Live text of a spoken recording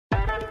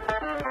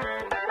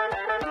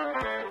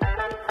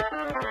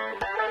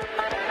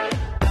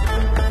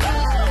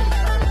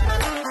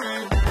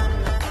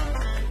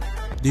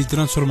Die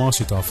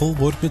transformasietafel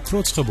word met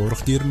trots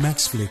geborg deur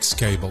Maxflex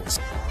Cables.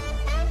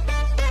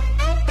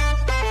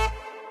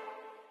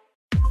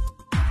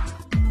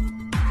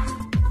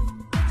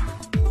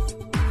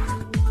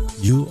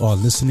 You are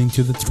listening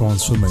to the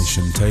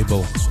Transformation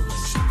Table,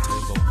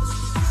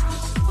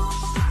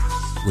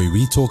 where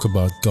we talk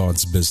about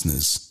God's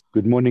business.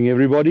 Good morning,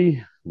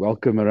 everybody.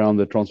 Welcome around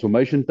the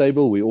Transformation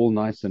Table. We're all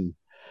nice and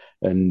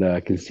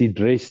can see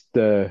dressed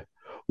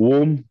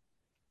warm.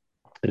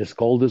 It is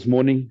cold this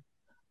morning,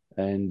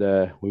 and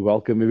we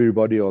welcome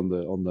everybody on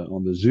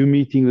the Zoom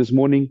meeting this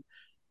morning.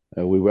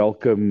 We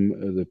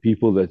welcome the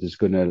people that is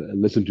going to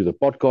listen to the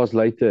podcast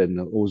later, and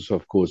also,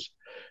 of course,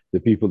 the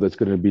people that's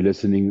going to be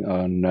listening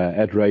on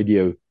at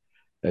radio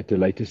at a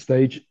later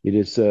stage. It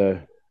is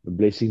a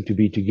blessing to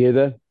be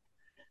together.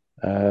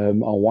 I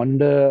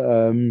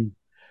wonder,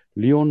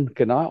 Leon,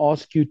 can I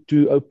ask you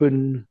to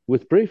open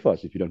with prayer for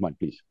us, if you don't mind,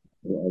 please?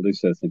 Well, I'll do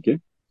so. Thank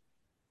you.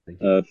 Thank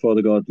you.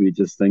 Father God, we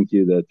just thank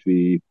you that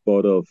we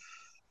part of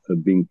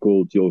being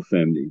called your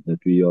family, that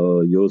we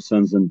are your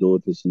sons and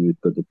daughters, and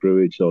we've got the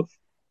privilege of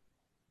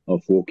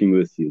walking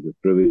with you, the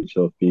privilege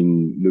of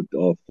being looked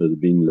after,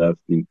 being loved,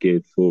 being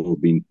cared for,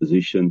 being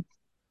positioned,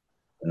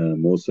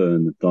 more so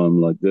in a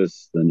time like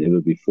this than ever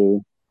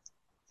before.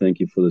 Thank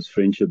you for this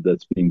friendship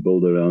that's being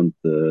built around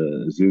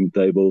the Zoom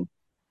table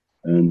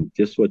and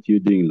just what you're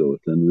doing,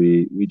 Lord. And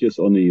we just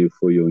honor you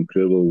for your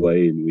incredible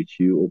way in which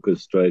you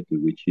orchestrate,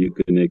 in which you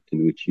connect,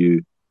 in which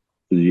you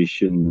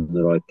position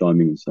the right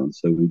timing and so on.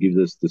 So we give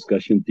this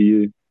discussion to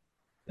you,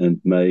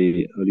 and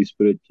may Holy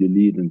Spirit, you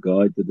lead and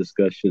guide the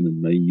discussion, and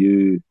may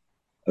you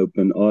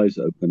open eyes,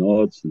 open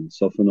hearts, and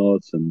soften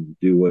hearts, and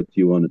do what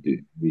you want to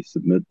do. We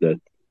submit that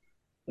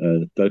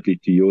totally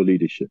to your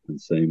leadership and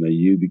say, may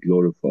you be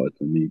glorified,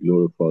 and may you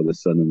glorify the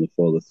Son and the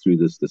Father through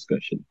this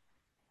discussion.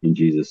 In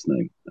Jesus'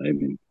 name,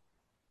 amen.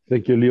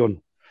 Thank you, Leon.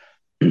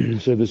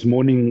 So this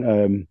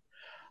morning,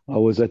 I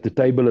was at the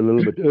table a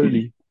little bit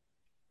early,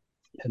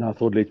 and I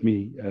thought, let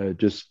me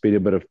just spend a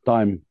bit of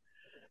time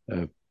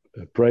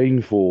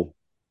praying for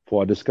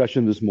our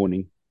discussion this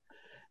morning,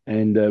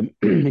 and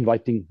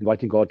inviting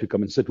God to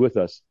come and sit with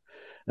us.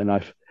 And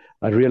I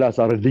realized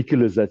how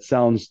ridiculous that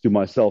sounds to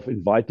myself,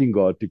 inviting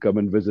God to come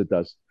and visit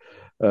us.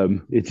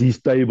 It's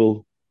his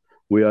table,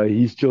 we are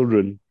his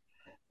children,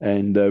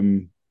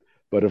 and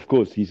but of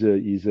course he's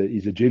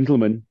a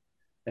gentleman,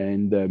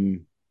 and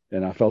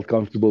I felt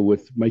comfortable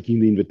with making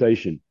the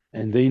invitation.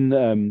 And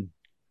then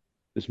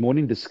this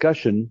morning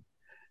discussion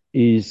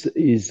is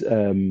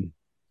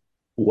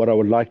what I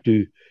would like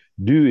to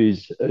do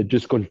is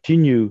just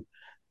continue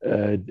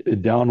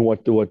down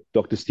what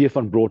Dr.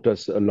 Stefan brought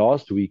us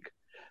last week,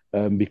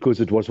 because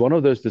it was one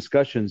of those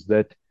discussions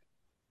that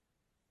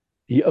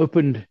he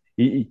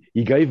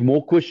gave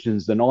more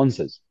questions than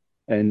answers,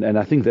 and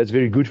I think that's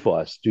very good for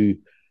us to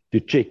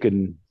check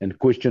and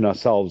question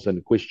ourselves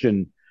and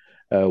question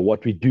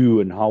what we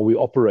do and how we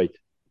operate.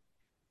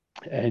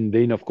 And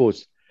then, of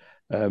course,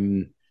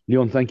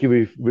 Leon, thank you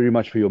very, very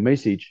much for your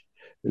message.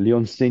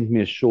 Leon sent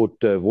me a short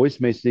voice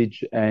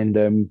message, and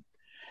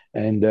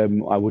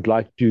I would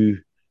like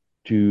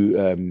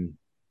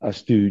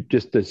us to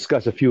just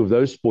discuss a few of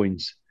those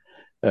points,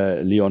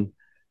 Leon.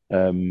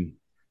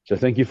 So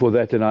thank you for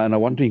that, and I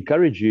want to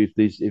encourage you,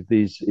 if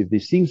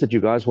there's things that you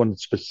guys want to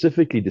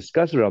specifically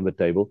discuss around the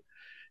table,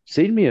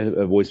 send me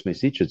a voice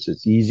message.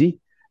 It's easy,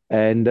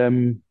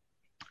 and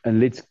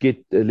let's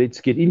get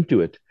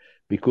into it,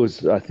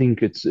 because I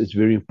think it's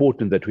very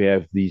important that we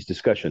have these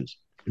discussions.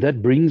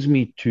 That brings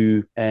me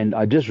to, and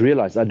I just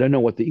realized I don't know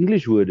what the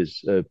English word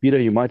is. Peter,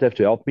 you might have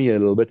to help me a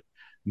little bit.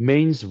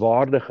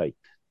 Menswaardigheid.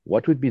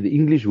 What would be the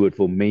English word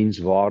for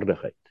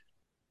menswaardigheid?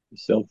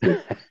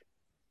 Self-worth.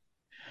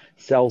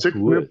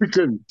 Self-worth.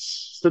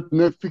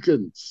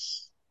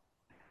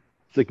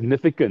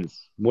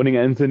 Significance. Morning,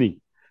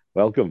 Anthony.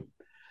 Welcome.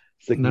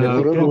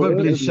 No,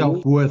 probably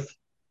self-worth.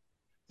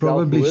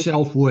 Probably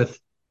self-worth.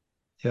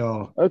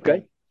 Yeah.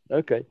 Okay.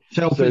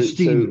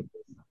 Self-esteem.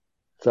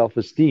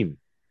 Self-esteem.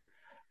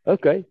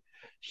 Okay.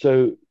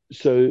 So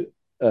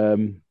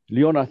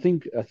Leon, I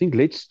think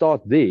let's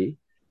start there.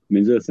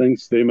 Menza,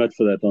 thanks very much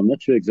for that. I'm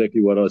not sure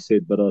exactly what I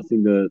said, but I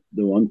think the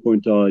one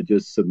point I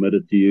just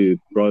submitted to you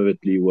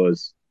privately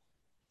was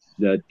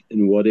that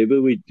in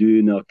whatever we do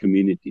in our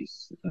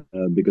communities,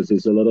 because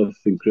there's a lot of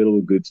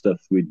incredible good stuff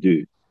we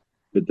do,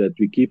 but that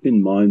we keep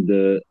in mind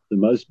the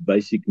most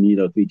basic need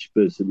of each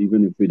person,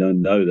 even if we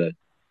don't know that,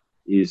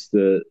 is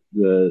the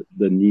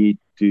need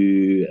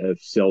to have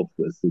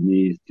self-worth, the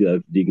need to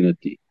have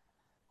dignity.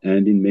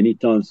 And in many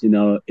times in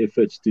our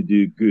efforts to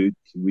do good,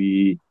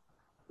 we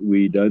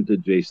don't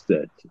address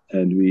that,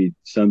 and we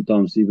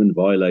sometimes even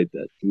violate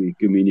that. We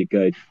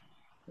communicate,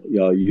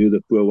 yeah, you're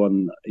the poor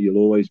one, you'll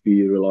always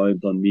be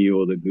reliant on me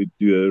or the good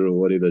doer or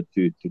whatever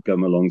to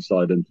come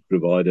alongside and to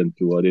provide and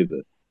to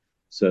whatever.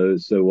 So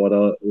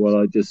what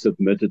I just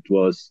submitted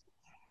was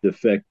the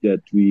fact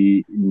that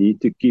we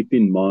need to keep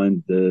in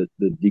mind the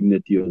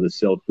dignity or the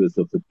self-worth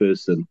of the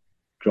person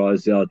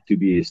cries out to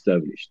be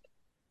established.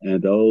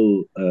 And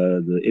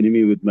the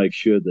enemy would make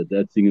sure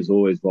that thing is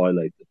always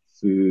violated.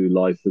 through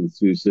life and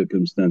through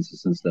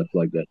circumstances and stuff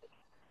like that.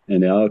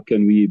 And how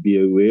can we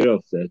be aware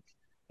of that?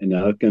 And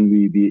how can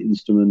we be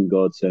instrument in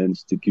God's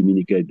hands to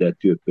communicate that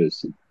to a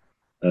person?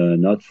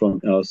 Not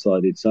from our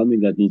side. It's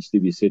something that needs to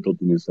be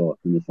settled in his heart.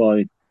 And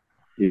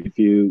if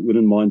you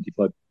wouldn't mind, if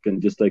I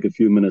can just take a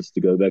few minutes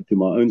to go back to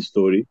my own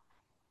story,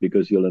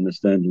 because you'll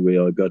understand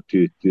where I got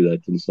to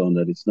that and so on,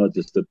 that it's not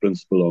just a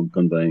principle I'm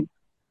conveying.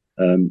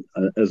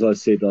 As I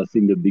said, I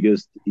think the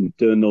biggest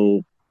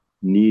internal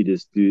need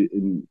is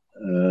to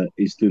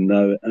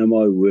know, am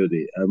I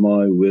worthy? Am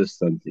I worth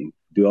something?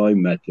 Do I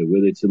matter?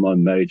 Whether it's in my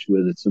marriage,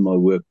 whether it's in my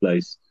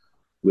workplace,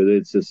 whether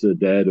it's as a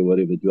dad or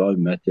whatever, do I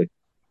matter?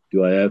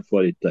 Do I have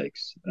what it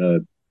takes?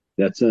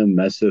 That's a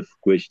massive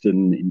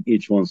question in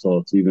each one's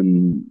hearts,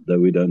 even though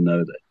we don't know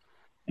that.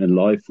 And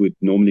life would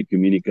normally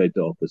communicate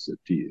the opposite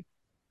to you.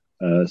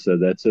 So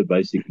that's a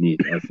basic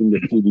need. I think the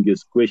two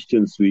biggest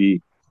questions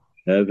we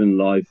have in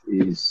life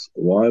is,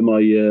 why am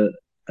I here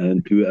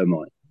and who am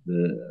I?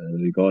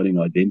 Regarding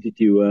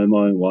identity, who am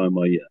I and why am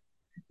I here?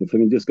 If I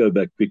can just go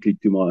back quickly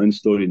to my own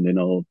story, and then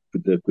I'll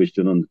put the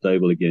question on the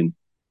table again,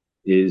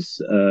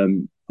 is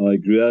I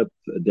grew up,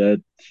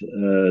 dad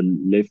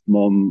left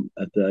mom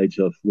at the age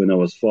of when I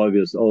was 5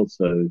 years old.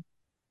 So,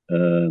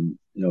 I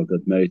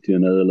got married to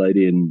another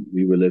lady and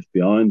we were left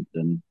behind.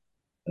 And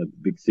a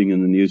big thing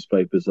in the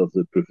newspapers of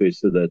the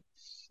professor that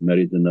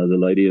married another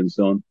lady and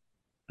so on.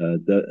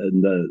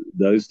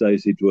 Those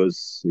days it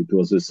was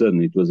a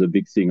sin. It was a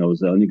big thing. I was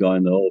the only guy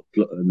in the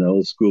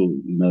whole school,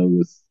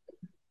 with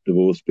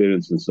divorced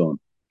parents and so on,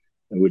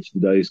 which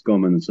today is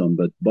common and so on.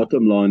 But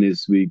bottom line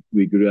is we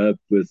grew up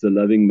with a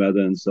loving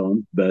mother and so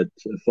on, but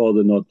a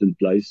father not in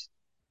place.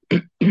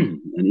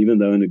 And even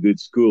though in a good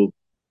school,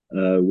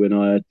 when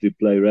I had to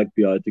play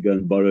rugby, I had to go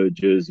and borrow a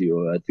jersey,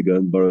 or I had to go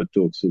and borrow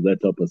talks, or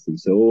that type of thing.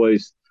 So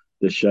always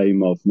the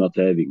shame of not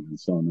having and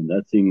so on. And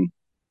that thing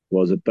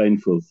was a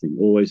painful thing,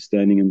 always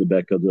standing in the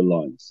back of the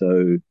line.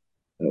 So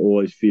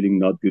always feeling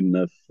not good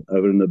enough,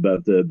 over and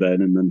above the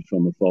abandonment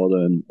from a father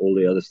and all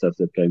the other stuff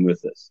that came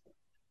with us.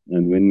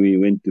 And when we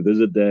went to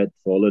visit Dad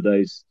for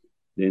holidays,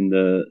 then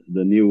the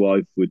new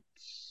wife would,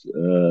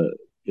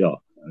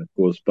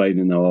 cause pain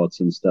in our hearts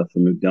and stuff,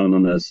 and look down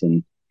on us,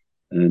 and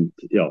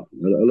a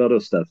lot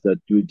of stuff that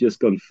would just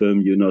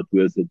confirm you're not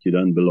worth it, you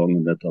don't belong,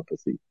 and that type of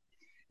thing.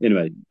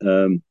 Anyway,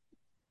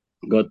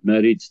 got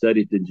married,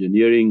 studied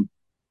engineering,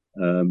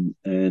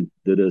 and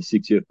did a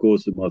 6-year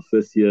course. In my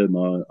 5th year,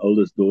 my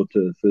oldest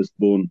daughter,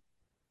 firstborn,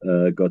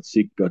 got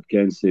sick, got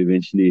cancer,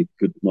 eventually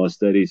quit my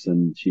studies,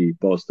 and she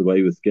passed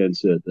away with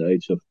cancer at the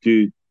age of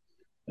 2.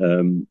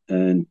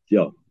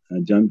 I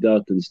jumped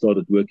out and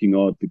started working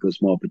hard,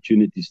 because my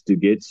opportunities to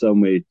get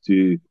somewhere,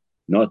 to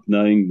not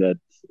knowing that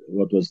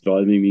what was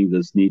driving me,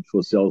 this need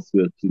for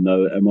self-worth, to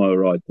know, am I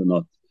right or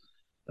not?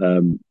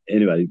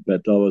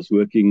 But I was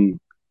working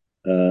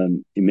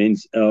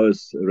immense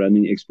hours,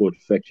 running export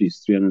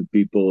factories, 300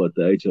 people at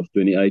the age of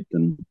 28,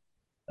 and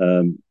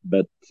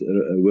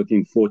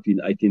working 14,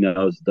 18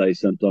 hours a day,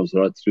 sometimes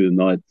right through the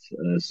night,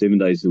 7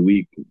 days a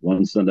week.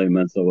 One Sunday a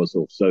month I was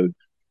off. So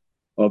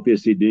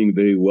obviously doing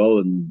very well,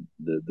 and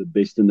the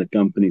best in the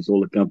companies,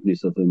 all the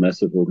companies of a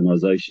massive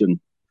organization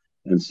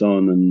and so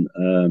on,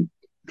 and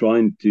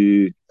trying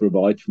to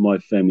provide for my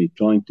family,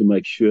 trying to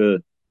make sure,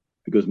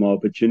 because my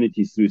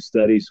opportunities through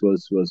studies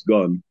was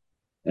gone.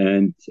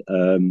 And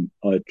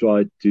I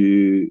tried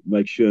to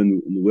make sure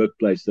in the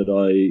workplace that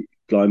I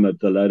climb up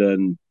the ladder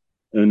and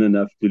earn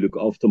enough to look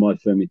after my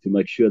family, to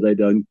make sure they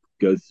don't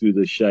go through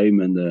the shame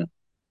and the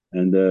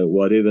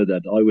whatever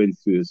that I went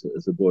through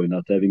as a boy,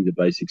 not having the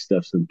basic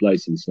stuffs in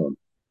place and so on.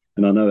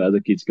 And I know other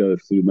kids go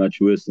through much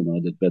worse than I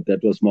did, but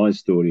that was my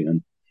story.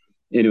 And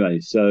anyway,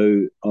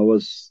 so I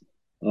was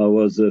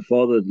a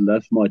father that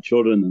left my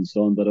children and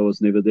so on, but I was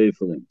never there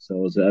for them. So I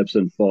was an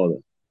absent father.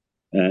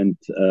 And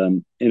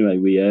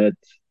we had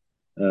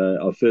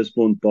our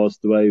firstborn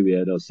passed away. We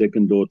had our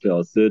second daughter,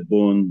 our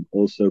thirdborn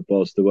also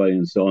passed away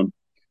and so on.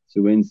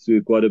 So we went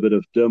through quite a bit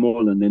of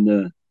turmoil, and then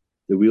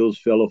the wheels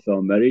fell off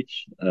our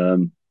marriage.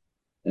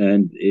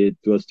 And it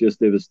was just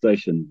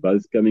devastation,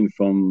 both coming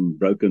from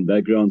broken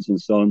backgrounds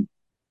and so on,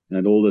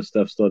 and all the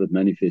stuff started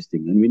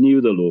manifesting. And we knew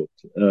the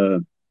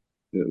Lord.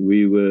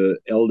 We were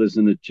elders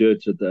in the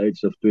church at the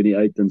age of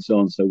 28 and so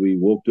on, so we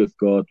walked with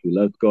God, we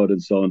loved God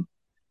and so on,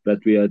 but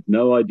we had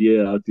no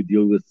idea how to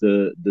deal with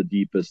the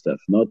deeper stuff,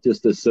 not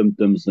just the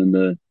symptoms and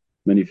the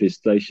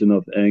manifestation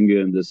of anger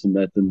and this and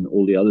that and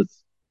all the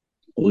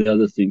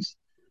other things,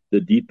 the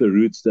deeper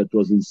roots that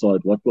was inside,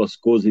 what was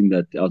causing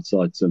that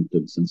outside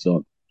symptoms and so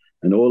on.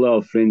 And all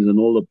our friends and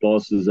all the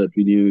pastors that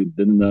we knew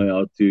didn't know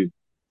how to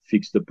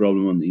fix the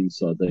problem on the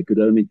inside. They could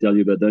only tell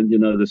you, but don't you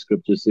know the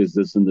scripture says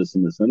this and this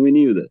and this? And we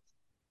knew that,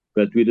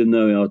 but we didn't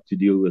know how to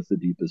deal with the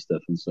deeper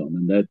stuff and so on.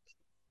 And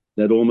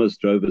that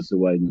almost drove us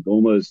away, and it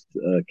almost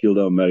killed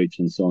our marriage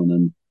and so on.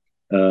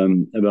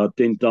 And about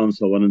 10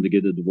 times I wanted to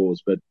get a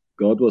divorce, but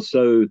God was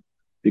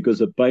because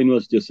the pain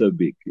was just so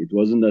big. It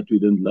wasn't that we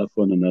didn't love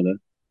one another.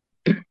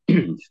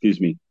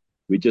 Excuse me.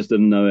 We just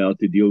didn't know how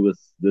to deal with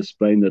this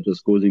pain that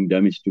was causing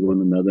damage to one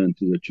another and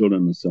to the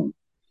children and so on.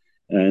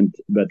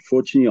 But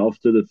fortunately,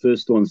 after the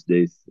first one's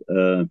death,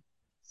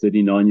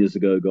 39 years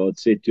ago, God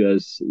said to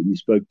us, He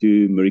spoke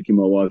to Mariki,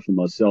 my wife, and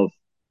myself,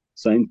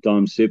 same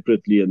time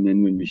separately, and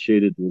then when we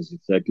shared it, it was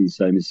exactly the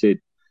same. He said,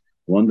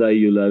 one day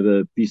you'll have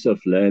a piece of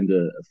land,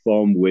 a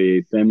farm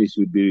where families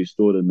would be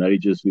restored and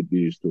marriages would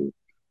be restored.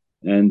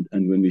 And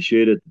when we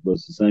shared it, it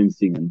was the same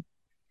thing.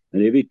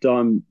 And every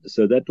time,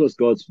 so that was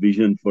God's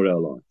vision for our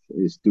life,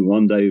 is to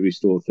one day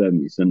restore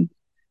families. And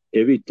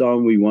every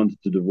time we wanted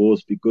to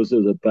divorce because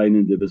of the pain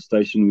and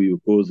devastation we were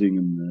causing,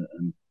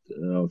 and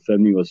our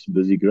family was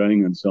busy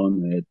growing and so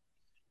on. We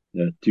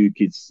had 2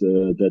 kids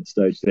at that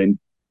stage then,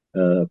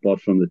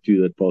 apart from the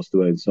 2 that passed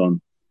away and so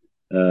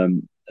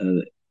on.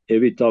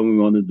 Every time we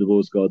wanted to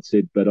divorce, God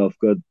said, but I've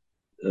got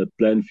a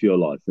plan for your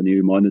life. And He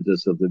reminded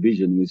us of the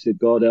vision. We said,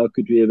 God, how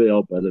could we ever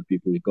help other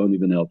people? We can't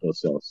even help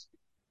ourselves.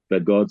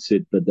 But God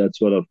said, but that's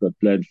what I've got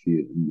planned for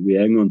you. And we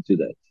hang on to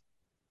that.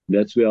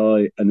 That's where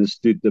I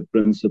understood the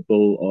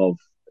principle of,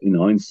 in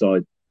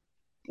hindsight,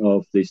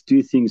 of there's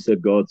 2 things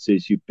that God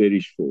says you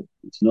perish for.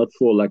 It's not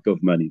for lack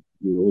of money.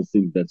 We all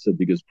think that's the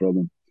biggest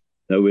problem.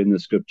 Nowhere in the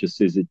scripture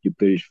says that you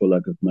perish for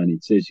lack of money.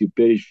 It says you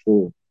perish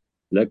for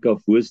lack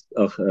of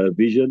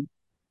vision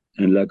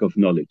and lack of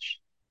knowledge.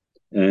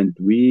 And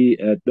we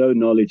had no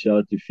knowledge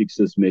how to fix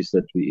this mess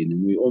that we're in.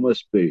 And we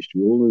almost perished.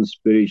 We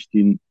almost perished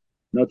in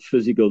not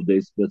physical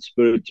death, but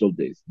spiritual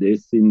death.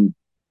 Death in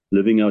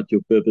living out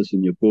your purpose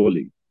and your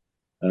calling.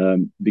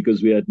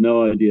 Because we had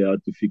no idea how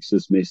to fix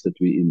this mess that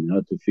we're in,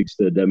 how to fix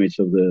the damage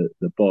of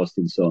the past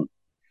and so on.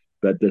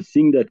 But the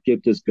thing that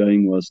kept us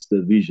going was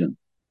the vision.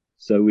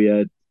 So we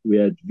had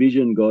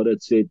vision. God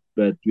had said,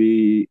 but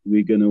we're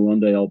going to one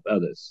day help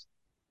others.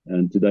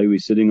 And today we're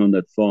sitting on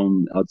that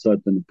farm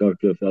outside the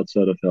Karkloof,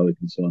 outside of Howick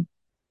and so on,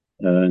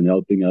 and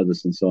helping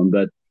others and so on.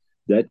 But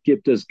that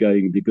kept us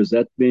going, because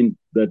that meant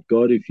that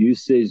God, if you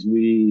says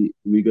we're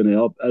going to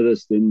help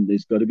others, then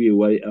there's got to be a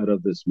way out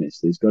of this mess.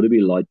 There's got to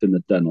be light in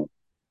the tunnel.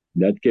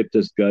 That kept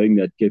us going.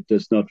 That kept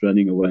us not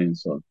running away and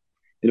so on.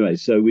 Anyway,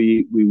 so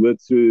we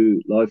worked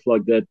through life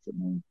like that.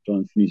 I'll try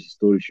and finish the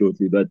story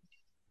shortly, but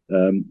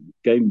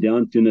came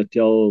down to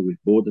Natal. We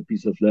bought a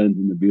piece of land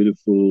in the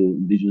beautiful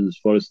indigenous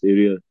forest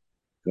area.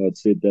 God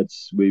said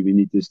that's where we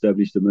need to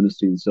establish the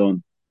ministry and so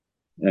on.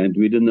 And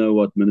we didn't know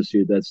what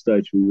ministry at that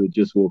stage. We were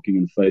just walking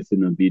in faith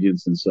and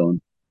obedience and so on,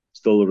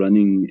 still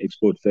running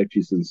export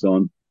factories and so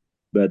on,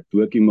 but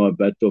working my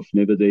butt off,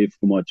 never there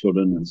for my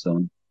children and so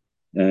on.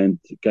 And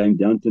came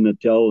down to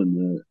Natal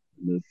in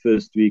the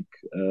first week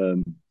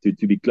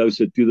to be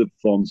closer to the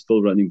farm,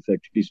 still running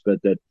factories,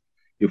 but that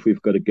if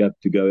we've got a gap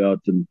to go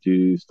out and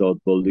to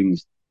start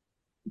buildings,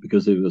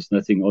 because there was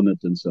nothing on it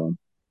and so on.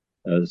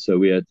 So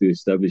we had to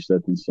establish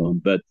that and so on.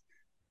 But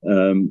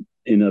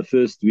in our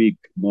first week,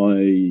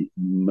 my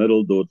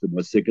middle daughter,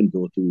 my second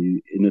daughter,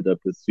 we ended up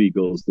with 3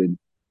 girls then,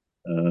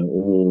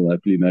 all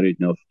happily married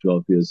now for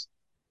 12 years.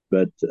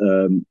 But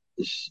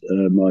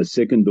my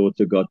second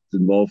daughter got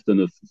involved in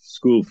a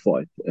school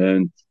fight.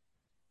 And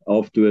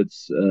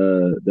afterwards,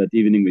 that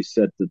evening, we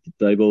sat at the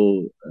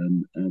table,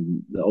 and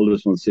the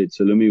oldest one said,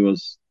 Salome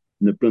was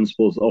in the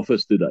principal's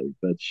office today.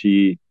 But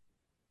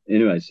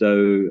anyway,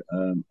 so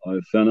I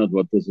found out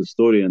what was the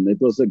story. And it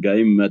was a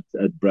game at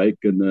break,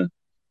 and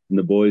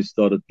the boys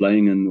started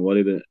playing and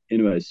whatever.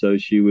 Anyway, so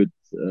she would,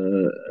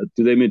 to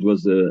her it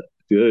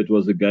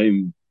was a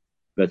game,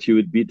 but she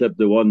would beat up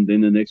the one,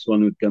 then the next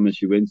one would come, and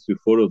she went through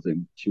 4 of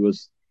them. She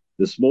was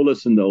the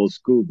smallest in the whole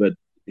school, but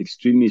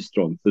extremely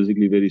strong,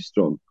 physically very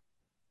strong.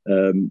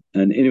 And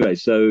anyway,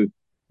 so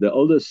the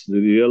oldest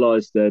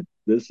realized that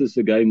this is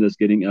a game that's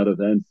getting out of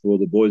hand. For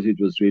the boys, it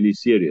was really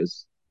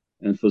serious.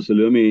 And for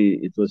Salome,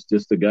 it was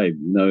just a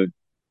game,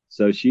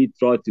 So she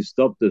tried to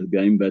stop the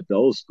game, but the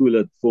whole school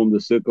had formed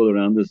a circle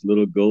around this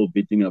little girl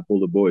beating up all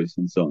the boys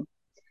and so on.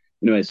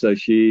 Anyway, so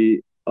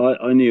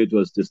I knew it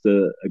was just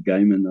a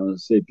game, and I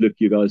said, look,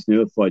 you guys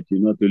never fight.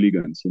 You're not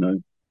hooligans,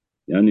 You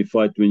only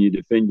fight when you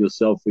defend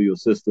yourself or your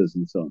sisters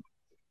and so on.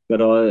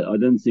 But I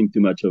didn't think too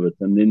much of it.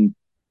 And then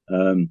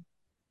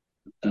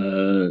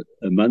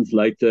a month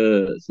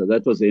later, so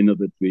that was the end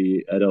of it,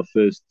 we had our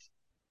first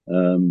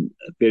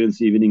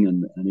parents' evening,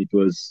 and it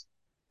was...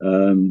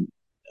 a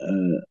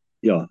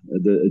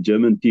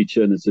German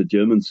teacher, and it's a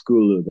German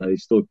school. They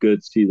still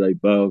curtsy, they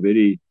bow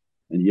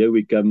and here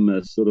we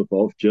come sort of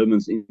half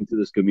Germans into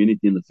this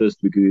community. In the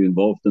first week, we were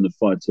involved in a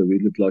fight, so we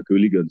looked like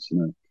hooligans,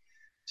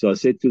 So I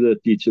said to the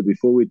teacher,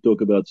 before we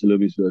talk about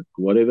Salome's work,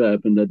 whatever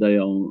happened that day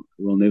will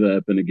never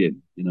happen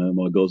again.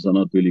 My girls are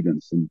not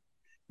hooligans. And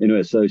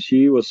anyway, so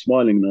she was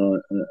smiling,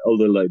 an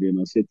older lady, and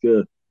I said to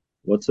her,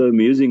 what's so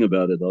amusing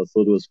about it? I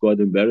thought it was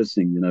quite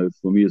embarrassing,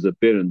 for me as a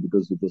parent,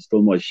 because it was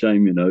still my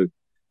shame,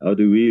 How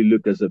do we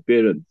look as a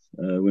parent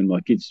when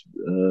my kids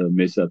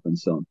mess up and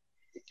so on?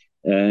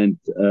 And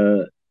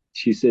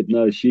she said,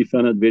 no, she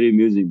found it very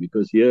amusing,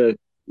 because here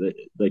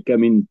they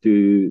come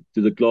into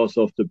the class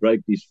after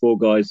break, these 4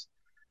 guys,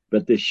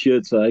 but their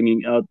shirts are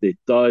hanging out, their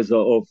ties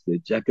are off, their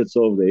jackets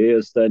off, their hair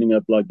is standing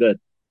up like that.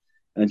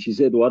 And she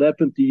said, what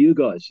happened to you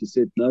guys? She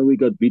said, no, we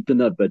got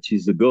beaten up, but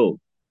she's a girl.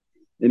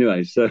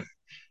 Anyway, so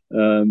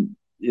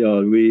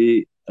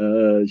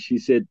she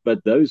said,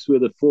 but those were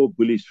the 4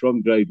 bullies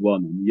from grade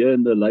 1. And here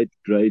in the late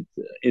grade,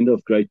 end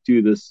of grade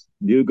 2, this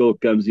new girl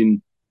comes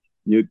in,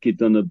 new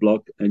kid on the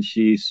block, and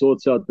she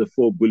sorts out the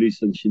 4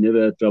 bullies, and she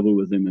never had trouble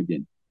with them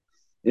again.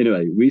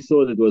 Anyway, we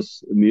thought it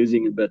was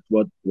amusing, but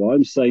why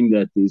I'm saying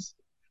that is,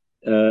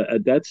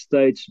 at that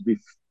stage,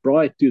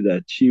 prior to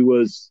that, she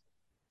was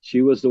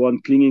the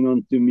one clinging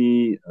on to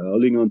me,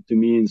 holding on to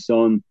me, and so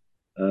on.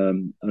 I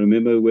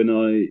remember when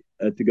I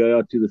had to go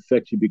out to the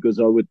factory, because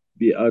I would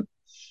be out,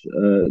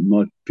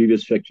 my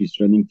previous factories,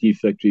 running tea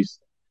factories,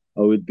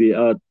 I would be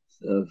out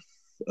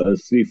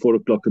 3, 4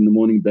 o'clock in the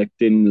morning, back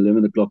 10,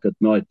 11 o'clock at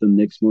night, and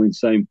the next morning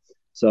same.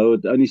 So I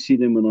would only see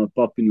them when I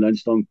pop in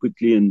lunchtime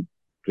quickly and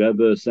grab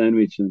a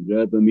sandwich and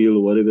grab a meal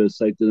or whatever,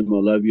 say to them, I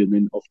love you, and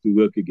then off to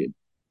work again.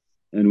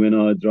 And when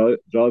I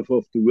drive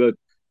off to work,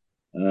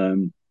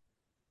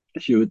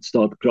 she would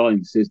start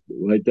crying, says,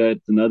 wait,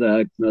 Dad, another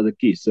hug, another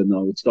kiss. And I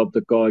would stop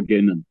the car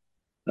again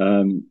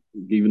and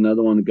give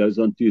another one. It goes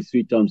on 2 or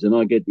 3 times. And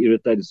I get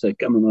irritated, say,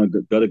 come on,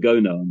 I've got to go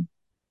now.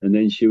 And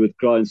then she would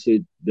cry and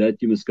say, Dad,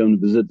 you must come and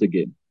visit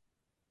again.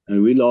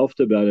 And we laughed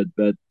about it,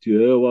 but to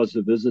her, I was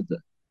a visitor.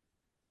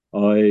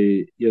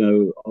 I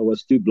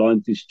was too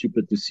blind, too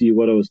stupid to see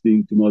what I was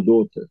doing to my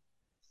daughter.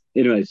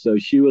 Anyway, so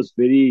she was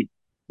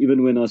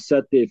even when I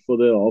sat there for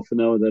the half an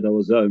hour that I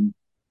was home,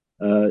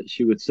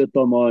 she would sit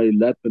on my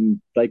lap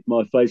and take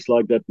my face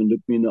like that and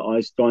look me in the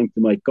eyes, trying to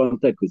make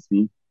contact with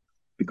me,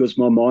 because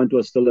my mind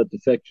was still at the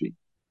factory.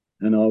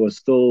 And I was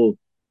still,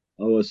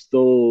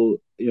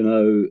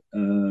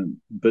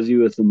 busy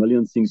with a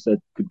million things that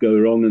could go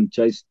wrong, and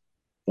chased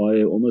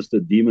by almost a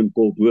demon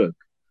called work.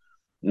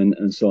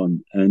 And so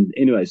on. And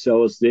anyway, so I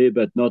was there,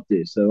 but not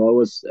there. So I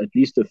was at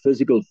least a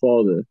physical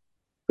father,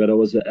 but I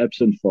was an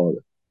absent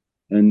father,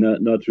 and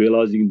not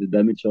realizing the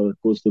damage I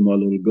caused to my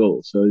little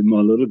girl. So in my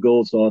little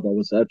girl's heart, I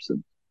was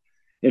absent.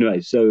 Anyway,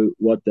 so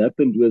what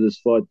happened with this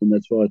fight, and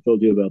that's why I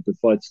told you about the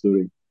fight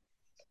story.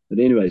 But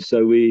anyway,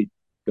 so we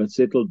got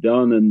settled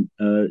down, and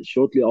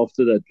shortly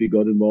after that, we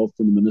got involved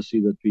in the ministry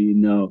that we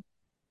now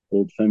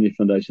called Family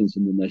Foundations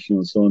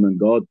International and so on. And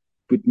God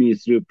put me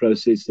through a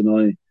process, and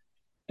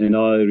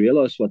I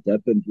realized what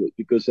happened,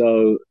 because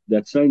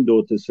that same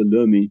daughter,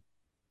 Salome,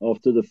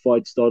 after the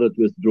fight, started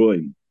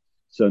withdrawing.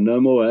 So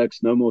no more hugs,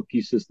 no more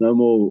kisses, no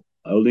more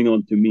holding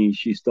on to me.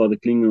 She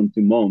started clinging on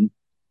to Mom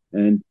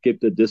and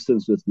kept a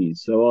distance with me.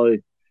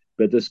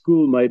 But the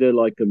school made her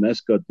like a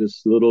mascot,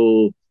 this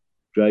little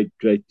grade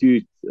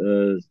 2,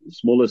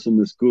 smallest in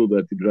the school,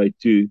 but grade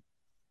 2.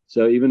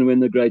 So even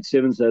when the grade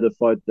 7s had a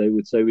fight, they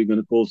would say, we're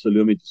going to call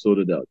Salome to sort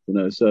it out.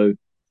 So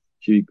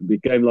she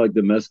became like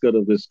the mascot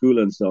of the school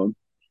and so on.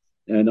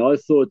 And I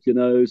thought,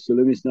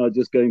 Salome's now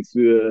just going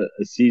through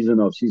a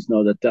season of, she's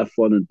now the tough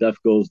one, and tough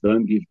girls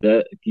don't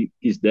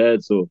kiss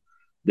dads or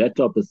that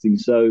type of thing.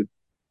 So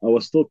I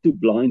was still too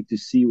blind to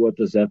see what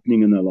was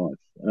happening in her life.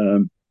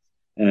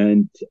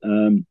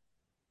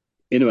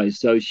 Anyway,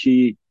 so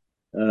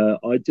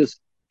I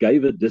just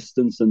gave her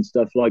distance and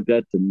stuff like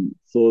that, and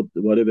thought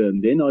whatever.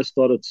 And then I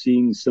started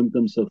seeing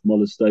symptoms of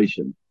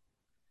molestation.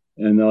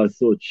 And I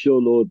thought,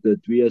 sure, Lord,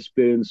 that we as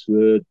parents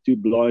were too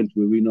blind,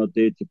 were we not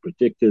there to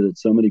protect her, that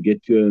somebody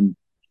get to her.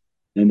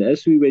 And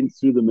as we went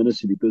through the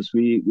ministry, because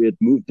we had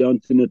moved down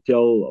to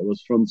Natal, I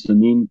was from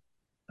Sanin,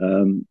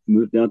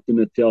 moved down to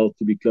Natal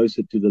to be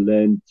closer to the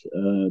land,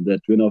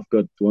 that when I've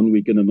got 1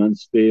 week and a month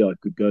spare, I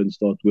could go and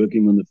start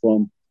working on the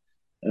farm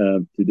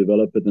to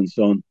develop it and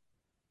so on.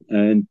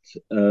 And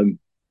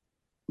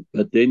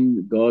but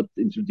then God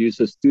introduced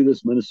us to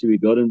this ministry. We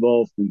got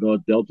involved, and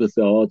God dealt with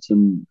our hearts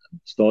and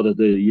started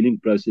the healing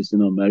process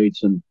in our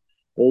marriage and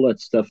all that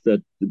stuff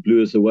that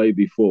blew us away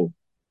before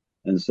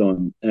and so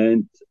on.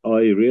 And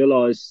I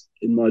realized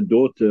in my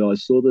daughter,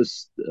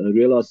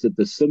 realized that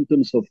the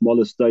symptoms of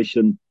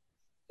molestation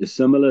is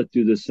similar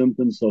to the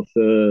symptoms of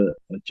a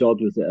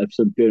child with an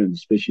absent parent,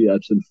 especially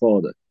absent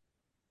father.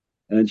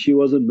 And she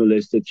wasn't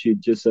molested. She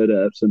just had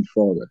an absent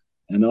father.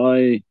 And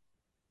I,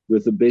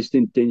 with the best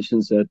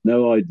intentions, had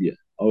no idea.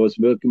 I was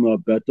working my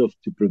butt off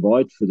to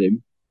provide for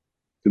them,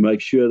 to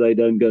make sure they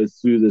don't go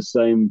through the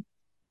same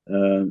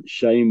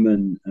shame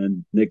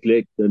and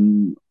neglect,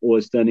 and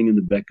always standing in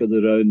the back of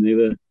the road.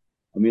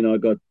 I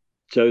got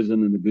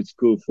chosen in a good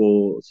school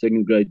for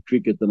 2nd grade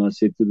cricket, and I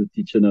said to the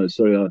teacher, no,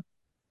 sorry,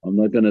 I'm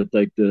not going to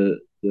take the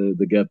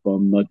gap.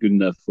 I'm not good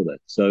enough for that.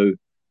 So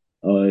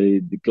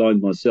I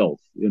declined myself,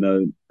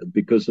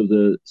 because of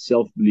the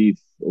self-belief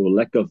or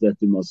lack of that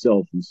in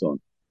myself and so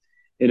on.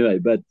 Anyway,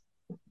 but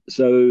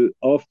so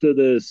after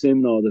the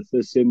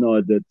first seminar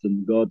I did,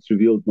 and God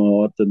revealed my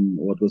heart and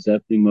what was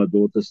happening in my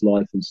daughter's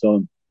life and so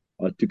on,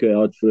 I took her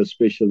out for a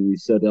special. We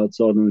sat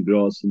outside in the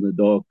grass in the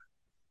dark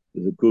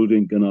with a cool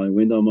drink, and I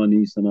went on my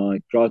knees and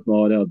I cried my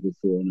heart out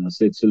before. And I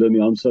said,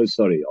 Salome, I'm so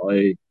sorry.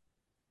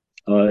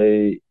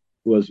 I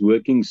was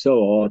working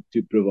so hard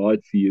to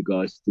provide for you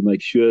guys, to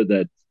make sure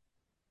that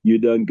you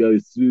don't go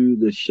through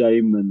the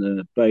shame and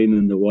the pain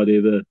and the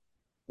whatever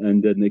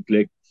and the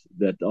neglect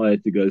that I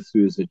had to go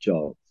through as a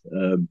child.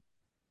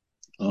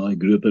 I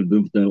grew up in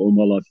Bloemfontein all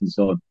my life and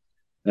so on.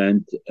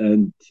 and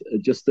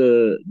just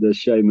the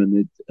shame,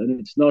 and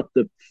it's not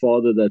the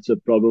father that's a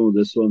problem with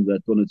this one,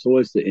 that one. It's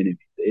always the enemy.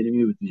 The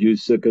enemy would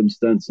use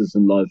circumstances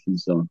in life and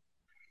so on.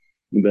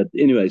 But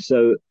anyway,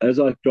 so as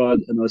I cried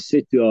and I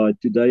said to her,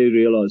 today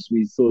realized,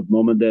 we thought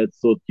Mom and Dad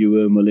thought you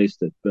were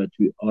molested, but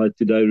I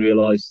today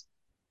realized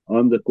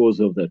I'm the cause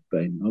of that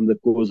pain. I'm the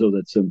cause of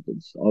that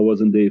symptoms. I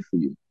wasn't there for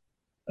you.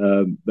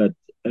 But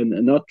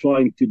not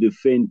trying to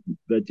defend,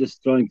 but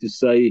just trying to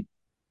say,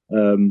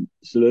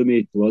 Salome,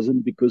 it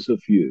wasn't because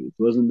of you. It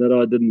wasn't that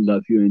I didn't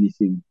love you or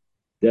anything.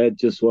 Dad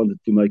just wanted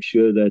to make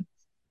sure that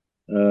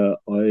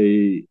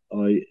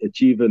I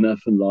achieve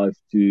enough in life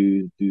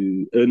to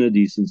earn a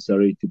decent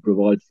salary, to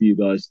provide for you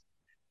guys,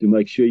 to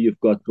make sure you've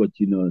got what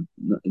you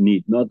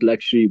need. Not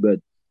luxury, but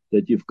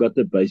that you've got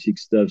the basic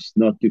stuffs,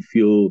 not to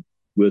feel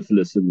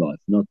worthless in life,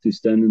 not to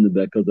stand in the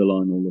back of the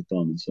line all the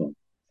time and so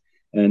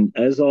on.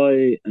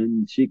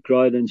 And she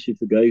cried and she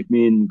forgave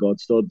me, and God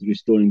started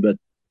restoring. But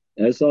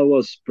as I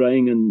was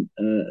praying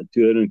to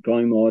her and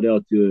crying my heart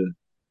out to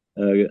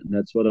her,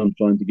 that's what I'm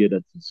trying to get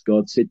at.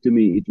 God said to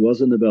me, it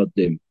wasn't about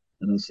them.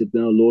 And I said,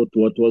 now, Lord,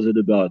 what was it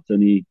about?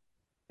 And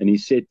he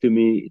said to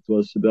me, it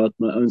was about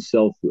my own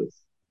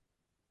self-worth,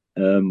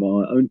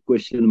 my own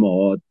question in my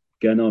heart,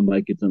 can I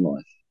make it in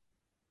life?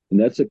 And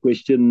that's a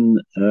question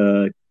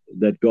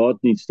that God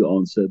needs to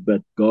answer,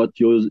 but God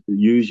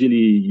usually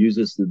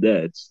uses the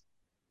dads.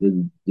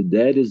 The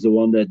dad is the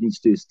one that needs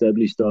to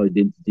establish the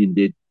identity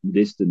and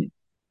destiny.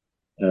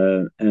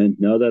 And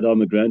now that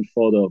I'm a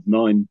grandfather of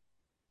 9,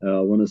 I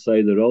want to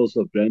say the roles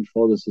of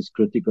grandfathers is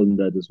critical in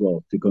that as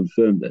well, to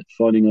confirm that,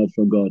 finding out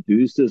from God,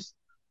 who's this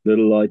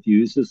little light,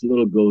 who's this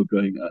little girl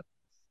growing up,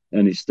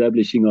 and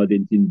establishing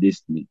identity and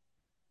destiny.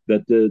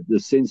 But the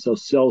sense of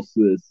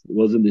self-worth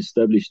wasn't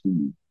established in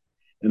me.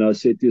 And I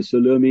said to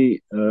Salome,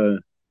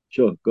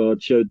 sure,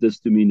 God showed this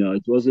to me now.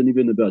 It wasn't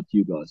even about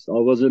you guys.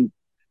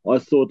 I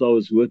thought I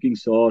was working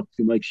so hard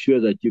to make sure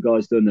that you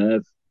guys don't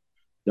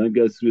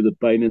go through the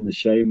pain and the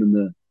shame and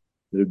the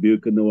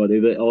rebuke and the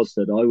whatever else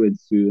that I went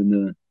through and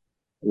the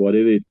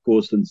whatever it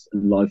caused in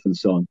life and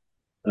so on.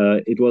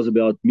 It was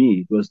about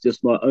me. It was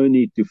just my own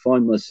need to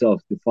find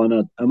myself, to find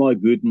out, am I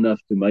good enough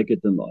to make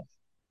it in life?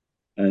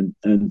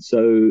 And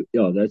so,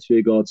 yeah, that's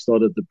where God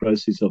started the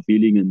process of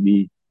healing in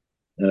me,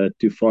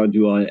 to find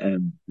who I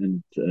am,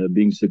 and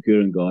being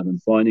secure in God,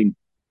 and finding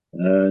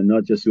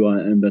not just who I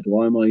am, but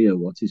why am I here?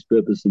 What's His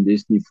purpose and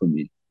destiny for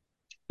me?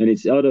 And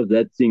it's out of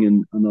that thing,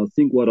 and I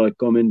think what I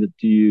commented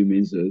to you,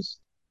 Menzo, is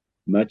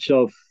much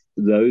of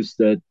those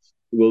that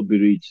will be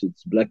reached,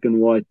 it's black and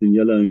white and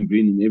yellow and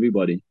green in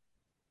everybody,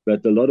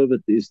 but a lot of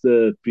it is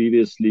the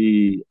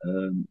previously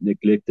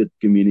neglected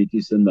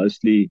communities, and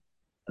mostly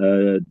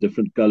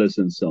different colors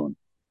and so on.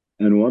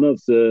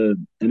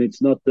 And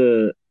it's not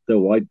the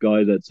white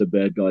guy that's a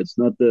bad guy. It's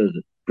not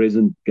the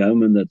present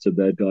government that's a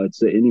bad guy. It's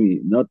the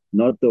enemy. Not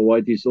the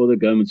whiteys or the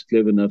government's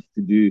clever enough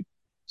to do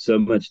so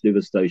much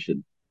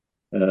devastation.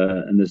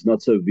 And it's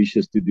not so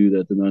vicious to do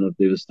that amount of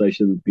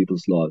devastation in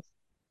people's lives.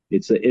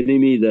 It's an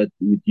enemy that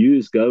would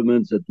use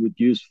governments, that would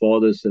use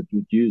fathers, that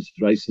would use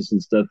races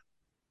and stuff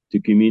to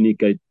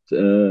communicate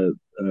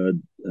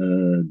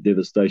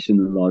devastation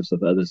in the lives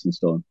of others and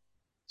so on.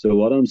 So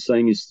what I'm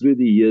saying is, through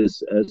the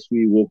years, as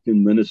we walked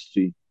in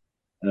ministry,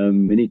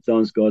 many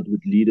times God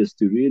would lead us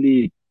to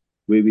really,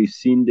 where we've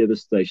seen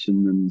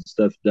devastation and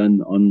stuff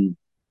done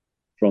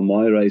from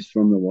my race,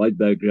 from the white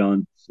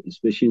background,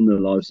 especially in the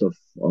lives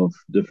of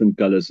different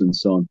colors and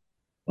so on.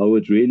 I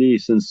would really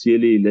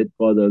sincerely let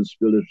by the Holy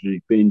Spirit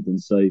repent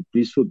and say,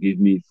 please forgive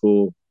me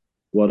for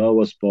what I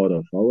was part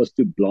of. I was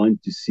too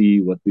blind to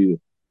see what we were.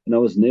 And I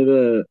was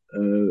never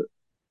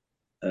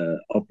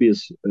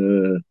obvious,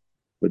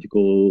 what you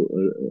call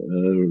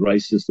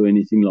racist or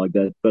anything like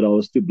that, but I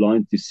was too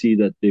blind to see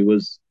that there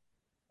was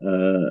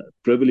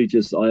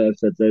privileges I have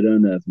that they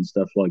don't have and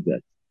stuff like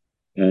that.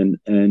 And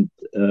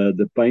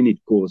the pain it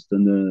caused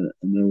and the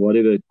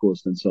whatever it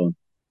caused and so on.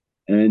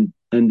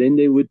 And then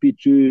there would be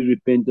true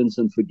repentance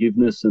and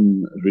forgiveness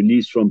and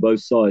release from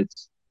both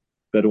sides.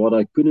 But what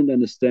I couldn't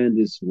understand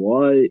is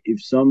why,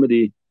 if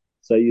somebody,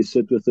 say you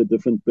sit with a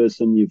different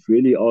person, you've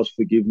really asked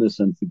forgiveness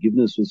and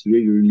forgiveness was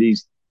really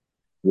released,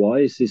 why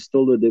is there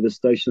still the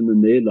devastation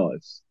in their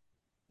lives?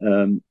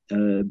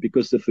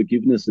 Because the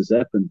forgiveness has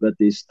happened, but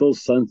there's still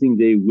something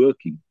there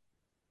working.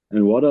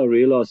 And what I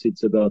realize,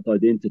 it's about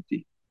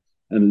identity.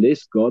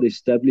 Unless God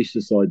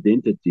establishes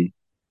identity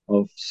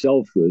of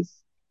self-worth,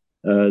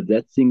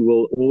 that thing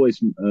will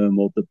always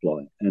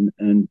multiply.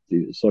 And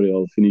sorry,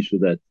 I'll finish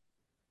with that.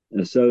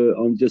 So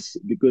I'm just,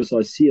 because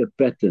I see a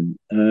pattern,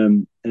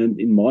 and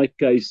in my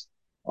case,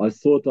 I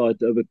thought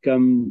I'd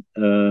overcome,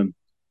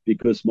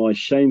 because my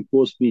shame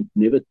caused me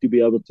never to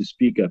be able to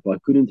speak up. I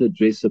couldn't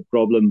address a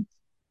problem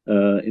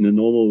in a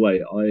normal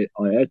way.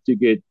 I had to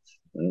get,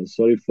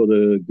 sorry for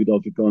the good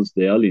Afrikaans,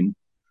 the hell in,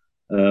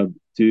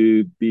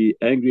 to be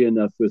angry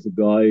enough with a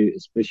guy,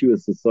 especially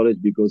with authority,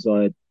 because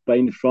I had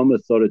pain from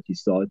authority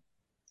side.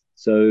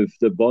 So if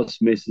the boss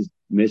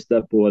messed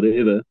up or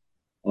whatever,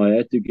 I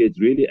had to get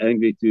really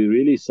angry to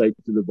really say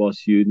to the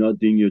boss, you're not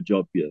doing your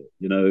job here.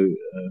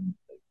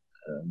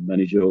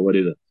 manager or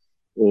whatever,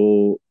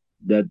 or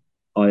that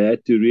I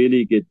had to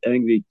really get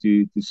angry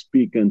to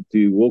speak and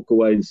to walk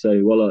away and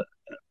say, well,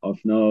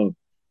 I've now,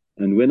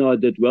 and when I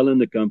did well in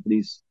the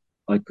companies,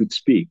 I could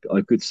speak.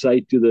 I could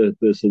say to the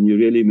person, you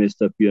really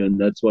messed up here, and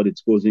that's what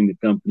it's causing the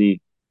company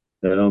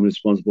that I'm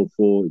responsible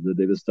for, the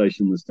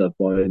devastation and stuff,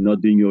 by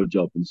not doing your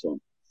job and so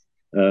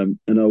on.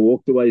 And I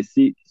walked away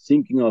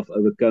thinking I've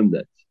overcome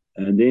that.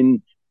 And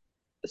then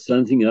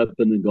something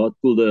happened, and God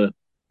pulled a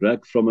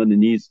rag from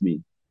underneath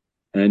me,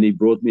 and he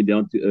brought me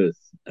down to earth.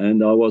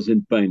 And I was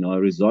in pain. I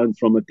resigned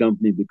from a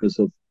company because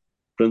of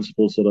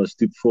principles that I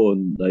stood for,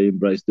 and they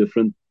embraced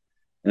different.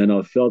 And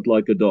I felt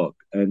like a dog.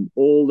 And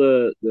all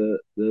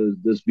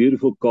this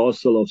beautiful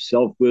castle of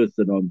self-worth,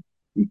 that I'm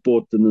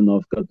important and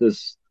I've got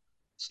this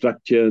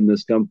structure in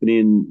this company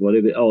and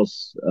whatever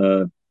else,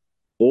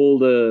 all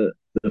the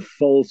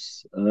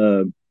false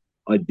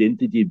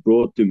identity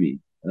brought to me,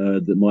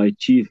 my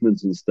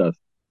achievements and stuff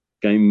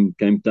came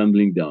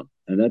tumbling down.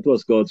 And that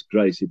was God's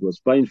grace. It was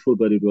painful,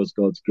 but it was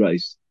God's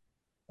grace.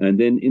 And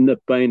then in the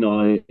pain,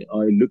 I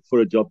looked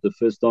for a job. The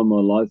first time in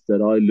my life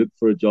that I looked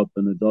for a job,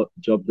 and a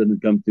job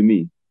didn't come to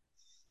me.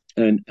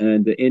 And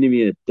the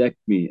enemy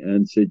attacked me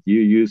and said, "You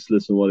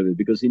useless," or whatever,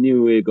 because he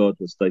knew where God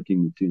was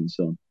taking me to and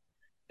so on.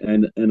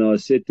 And I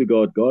said to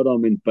God,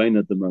 I'm in pain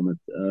at the moment.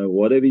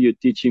 Whatever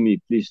you're teaching me,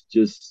 please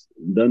just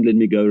don't let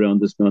me go around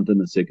this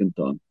mountain a second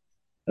time.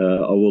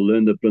 I will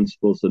learn the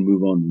principles and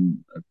move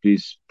on.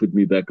 Please put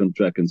me back on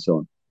track and so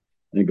on.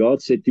 And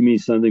God said to me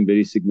something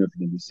very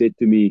significant. He said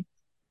to me,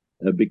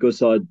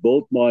 because I had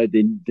built my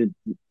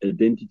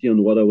identity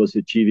on what I was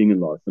achieving in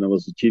life, and I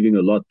was achieving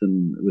a lot,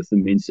 and with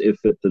immense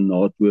effort and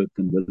hard work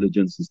and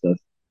diligence and stuff.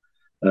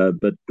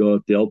 But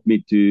God helped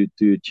me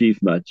to achieve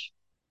much.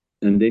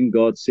 And then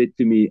God said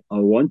to me, I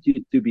want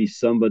you to be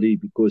somebody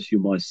because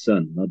you're my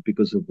son, not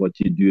because of what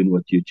you do and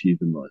what you achieve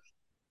in life.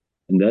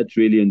 And that's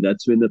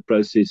when the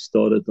process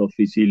started of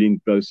his healing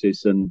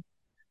process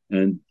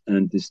and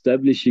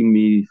establishing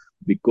me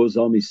because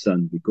I'm his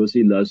son, because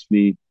he loves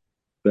me,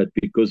 but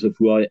because of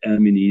who I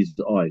am in his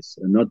eyes,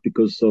 and not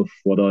because of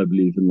what I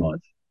believe in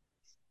life.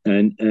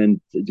 And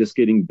just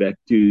getting back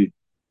to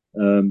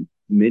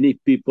many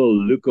people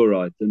look all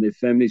right and their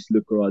families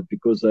look all right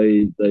because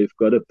they've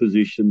got a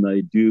position,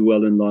 they do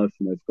well in life,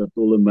 and they've got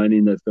all the money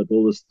and they've got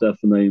all the stuff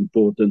and they're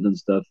important and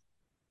stuff.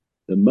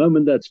 The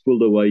moment that's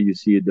pulled away, you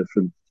see a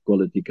different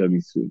quality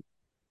coming through,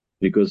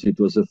 because it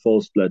was a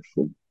false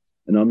platform.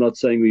 And I'm not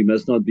saying we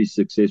must not be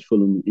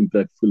successful and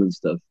impactful and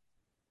stuff,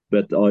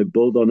 but I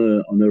built on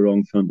a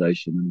wrong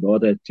foundation, and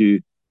God had to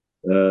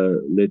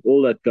let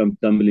all that come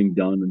tumbling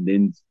down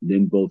and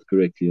then build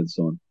correctly and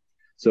so on.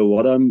 So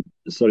what I'm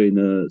sorry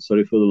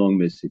for the long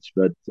message,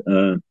 but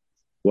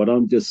what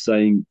I'm just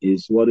saying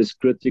is what is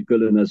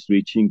critical in us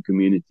reaching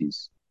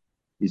communities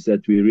is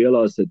that we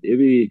realize that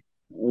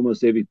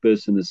almost every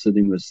person is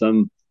sitting with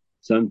some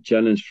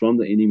challenge from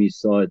the enemy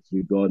side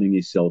regarding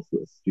his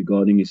self-worth,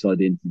 regarding his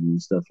identity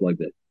and stuff like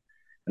that.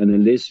 And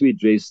unless we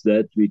address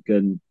that, we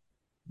can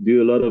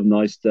do a lot of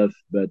nice stuff,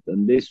 but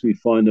unless we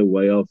find a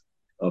way of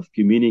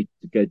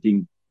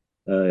communicating,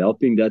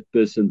 helping that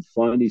person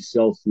find his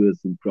self-worth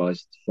in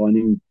Christ,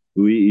 finding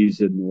who he is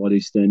and what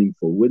he's standing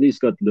for. Whether he's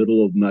got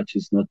little or much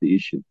is not the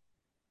issue.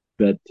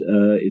 But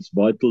it's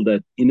vital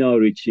that in our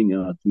reaching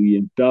out, we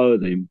empower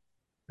them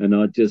and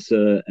not just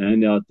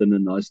hand out and a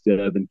nice to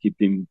have and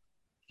keeping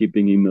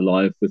him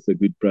alive with a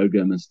good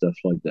program and stuff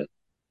like that.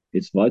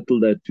 It's vital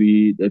that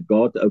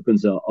God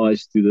opens our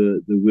eyes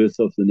to the worth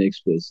of the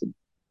next person.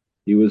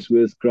 He was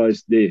worth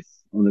Christ's death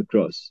on the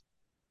cross,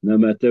 no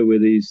matter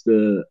whether he's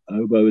the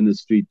hobo in the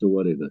street or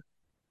whatever.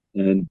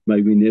 And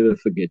may we never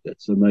forget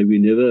that. So may we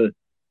never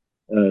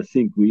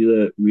think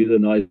we're the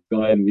nice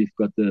guy and we've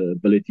got the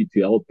ability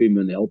to help him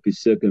and help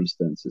his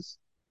circumstances.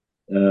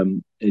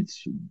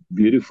 It's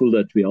beautiful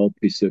that we help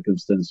his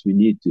circumstance. We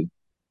need to.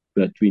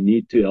 But we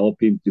need to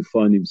help him to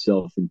find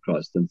himself in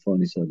Christ and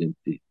find his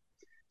identity.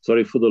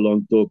 Sorry for the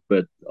long talk,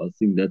 but I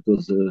think that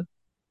was a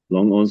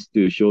long answer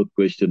to a short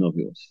question of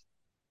yours.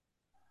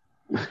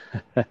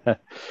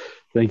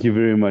 Thank you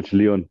very much,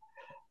 Leon.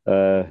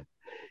 It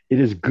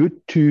is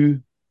good to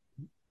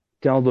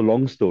tell the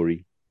long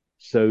story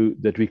so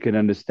that we can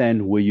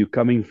understand where you're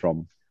coming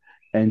from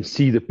and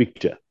see the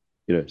picture.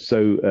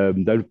 So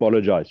don't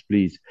apologize,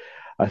 please.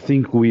 I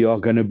think we are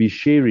going to be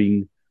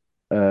sharing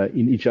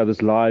in each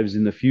other's lives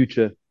in the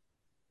future.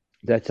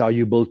 That's how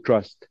you build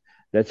trust.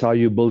 That's how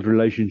you build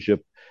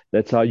relationship.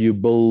 That's how you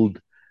build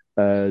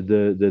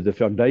the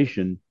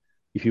foundation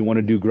if you want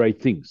to do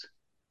great things.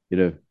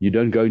 You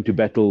don't go into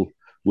battle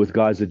with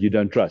guys that you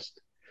don't trust.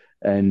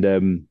 And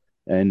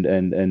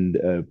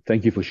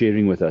thank you for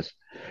sharing with us.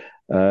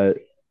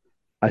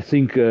 I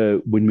think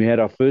when we had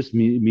our first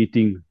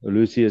meeting,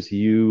 Lucius,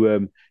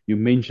 you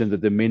mentioned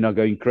that the men are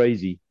going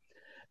crazy,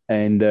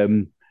 and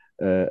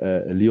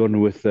Leon,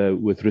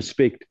 with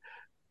respect,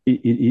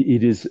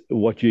 it is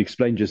what you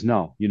explained just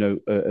now.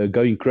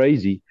 Going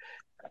crazy.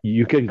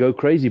 You can go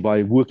crazy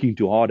by working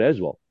too hard as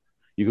well.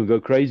 You can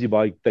go crazy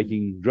by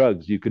taking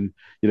drugs. You can,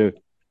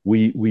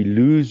 we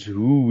lose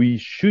who we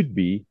should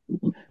be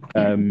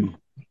and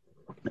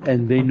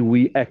then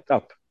we act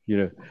up,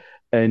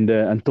 and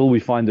until we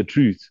find the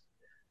truth.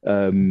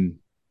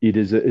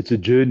 It's a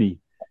journey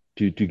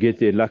to get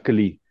there.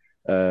 Luckily,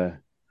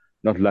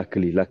 not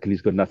luckily.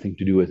 Luckily's got nothing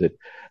to do with it.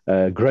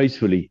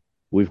 Gracefully,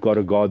 we've got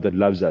a God that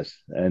loves us,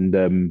 and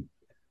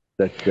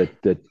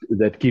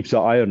that keeps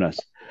our eye on us.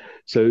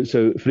 So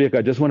Freek,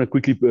 I just want to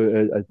quickly,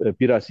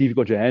 Peter, I see you've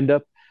got your hand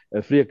up.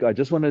 Freek, I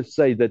just want to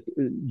say that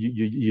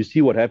you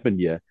see what happened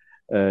here.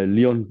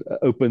 Leon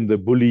opened the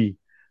bully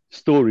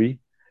story,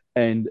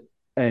 and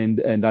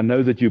I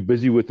know that you're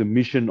busy with the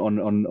mission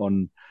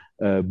on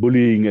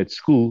bullying at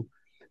school.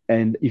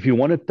 And if you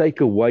want to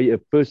take away a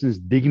person's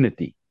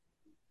dignity,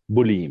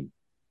 bully him.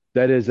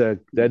 That is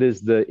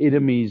the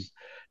enemy's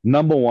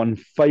number one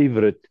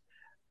favorite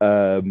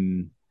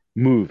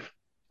move,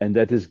 and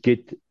that is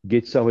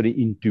get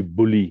somebody into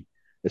bully,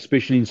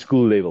 especially in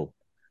school level.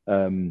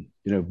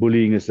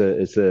 Bullying is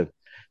a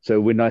so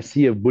when I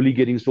see a bully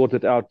getting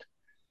sorted out,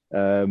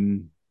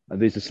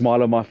 there's a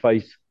smile on my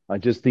face. I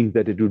just think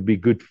that it would be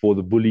good for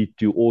the bully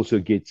to also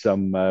get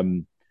some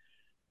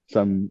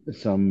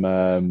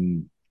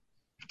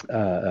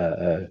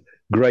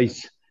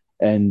grace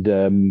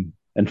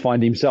and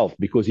find himself,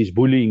 because he's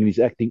bullying, he's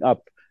acting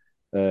up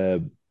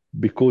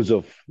because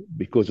of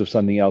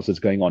something else that's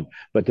going on.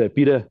 But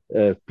Peter,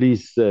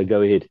 please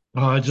go ahead.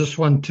 I just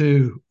want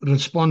to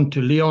respond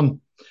to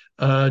Leon.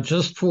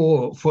 Just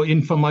for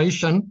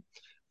information,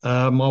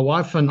 my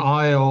wife and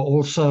I are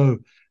also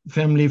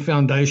Family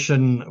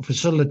Foundation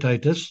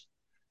facilitators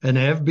and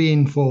have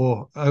been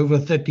for over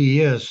 30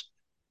 years,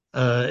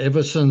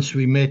 ever since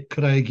we met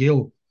Craig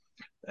Hill.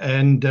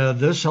 And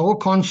this whole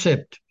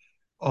concept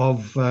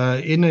of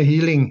inner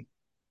healing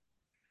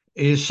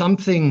is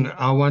something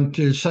I want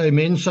to say,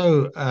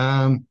 Menzo.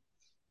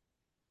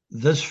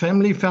 This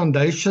Family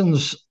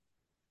Foundations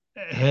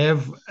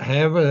have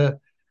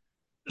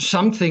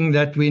something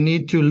that we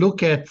need to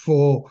look at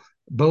for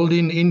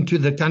building into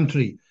the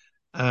country.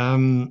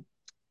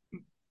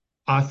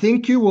 I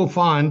think you will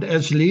find,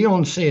 as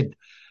Leon said,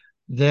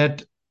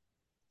 that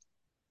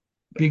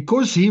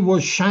because he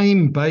was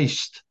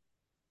shame-based,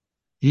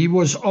 he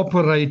was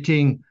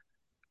operating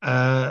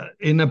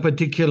in a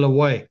particular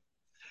way.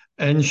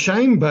 And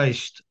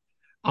shame-based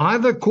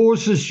either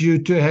causes you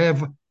to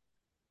have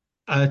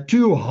a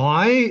too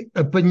high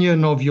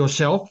opinion of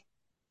yourself,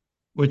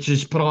 which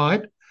is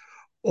pride,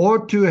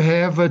 or to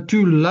have a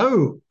too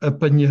low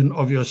opinion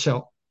of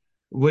yourself,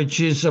 which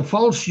is a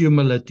false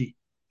humility.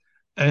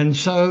 And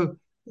so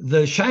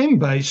the shame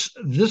base,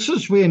 this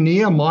is where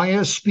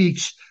Nehemiah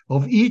speaks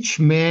of each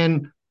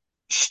man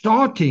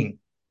starting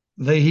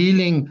the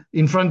healing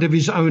in front of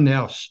his own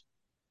house.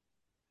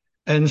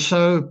 And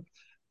so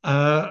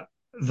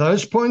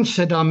those points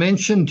that I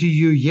mentioned to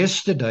you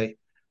yesterday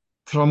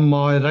from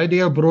my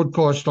radio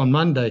broadcast on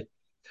Monday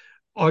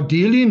are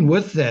dealing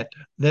with that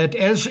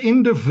as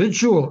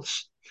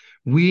individuals,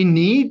 we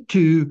need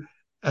to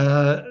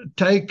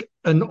take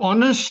an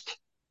honest,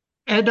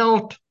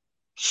 adult,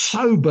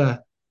 sober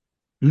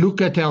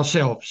look at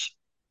ourselves,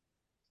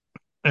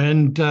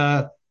 and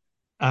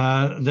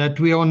that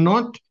we are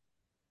not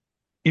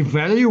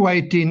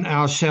evaluating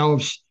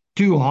ourselves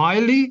too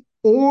highly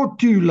or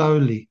too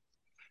lowly,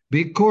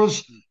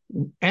 because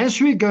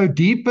as we go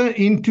deeper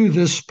into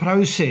this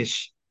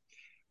process,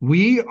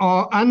 we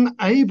are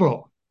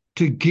unable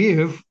to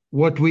give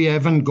what we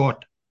haven't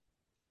got.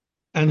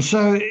 And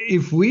so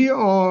if we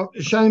are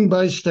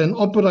shame-based and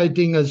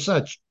operating as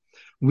such,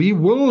 we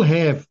will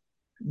have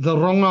the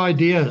wrong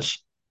ideas.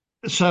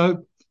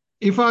 So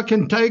if I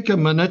can take a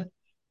minute,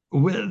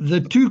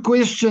 the two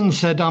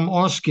questions that I'm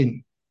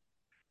asking,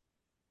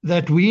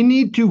 that we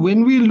need to,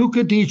 when we look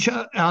at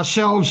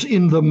ourselves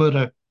in the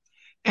mirror,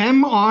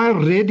 am I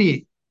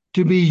ready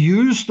to be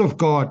used of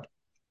God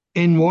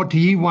in what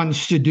He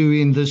wants to do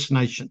in this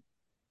nation?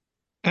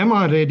 Am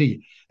I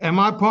ready? Am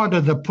I part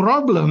of the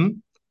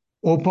problem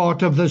or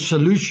part of the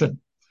solution?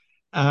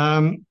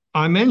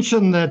 I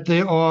mentioned that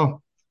there are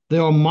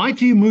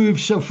mighty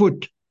moves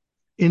afoot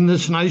in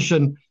this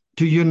nation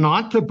to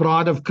unite the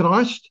bride of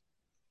Christ,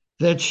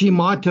 that she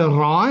might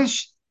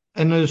arise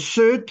and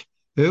assert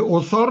her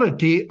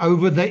authority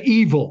over the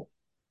evil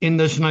in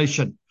this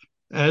nation.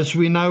 As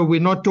we know, we're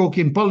not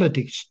talking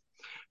politics,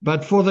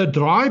 but for the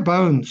dry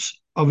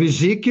bones of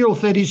Ezekiel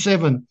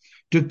 37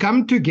 to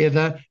come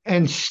together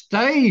and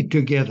stay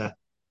together.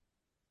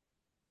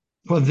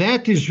 For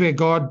that is where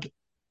God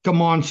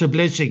commands a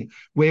blessing,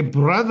 where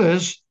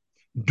brothers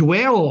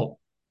dwell,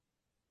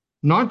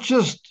 not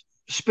just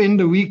spend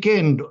a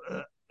weekend.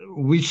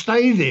 We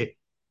stay there.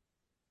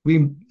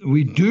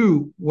 We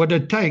do what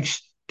it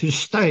takes to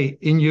stay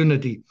in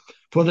unity.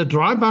 For the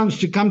dry bones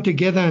to come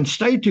together and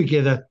stay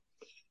together,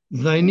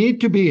 they need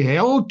to be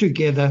held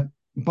together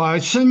by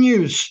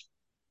sinews,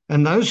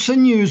 and those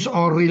sinews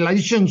are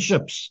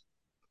relationships.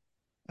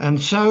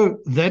 And so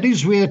that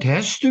is where it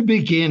has to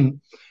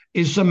begin,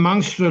 is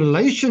amongst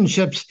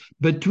relationships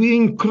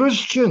between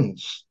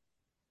Christians.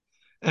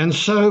 And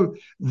so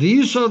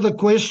these are the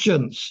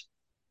questions,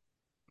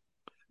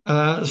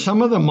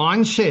 some of the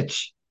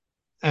mindsets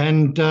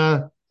and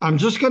I'm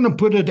just going to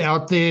put it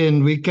out there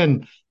and we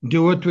can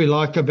do what we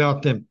like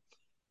about them.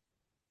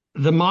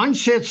 The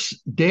mindsets,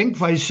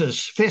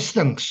 denkwyses,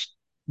 vestings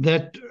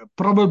that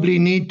probably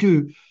need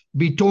to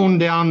be torn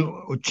down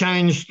or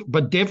changed,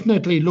 but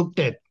definitely looked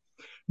at.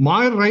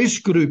 My race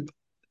group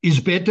is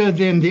better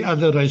than the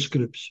other race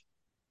groups.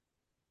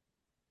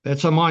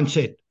 That's a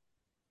mindset.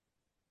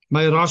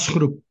 My ras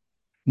group.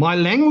 My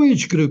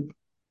language group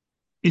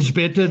is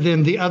better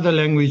than the other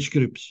language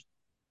groups.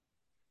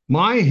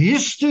 My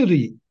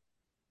history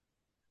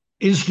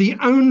is the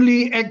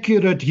only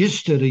accurate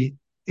history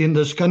in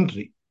this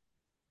country.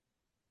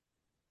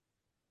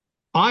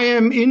 I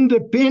am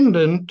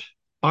independent.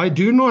 I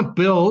do not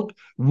build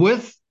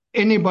with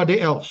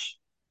anybody else.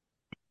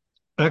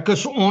 Ek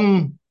is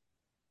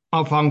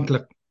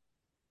onafhanklik.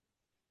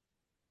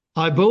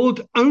 I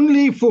build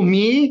only for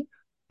me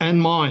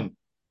and mine.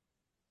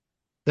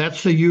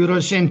 That's the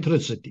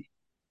Eurocentricity.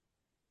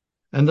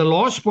 And the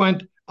last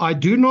point, I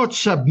do not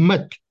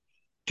submit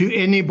to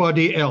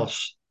anybody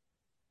else.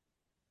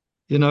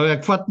 You know,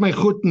 ek vat my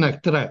goed en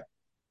ek trek.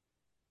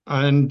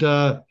 And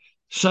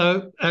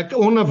so ek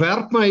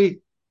onderwerp my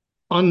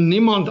aan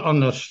niemand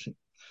anders.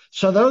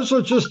 So those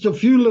are just a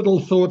few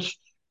little thoughts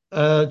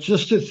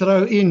just to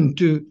throw in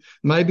to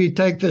maybe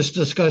take this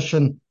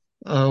discussion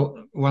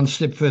one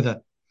step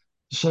further.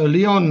 So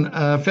Leon,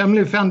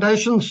 family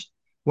foundations,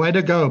 way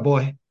to go,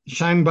 boy.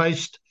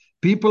 Shame-based.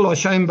 People are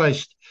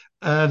shame-based.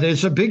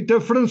 There's a big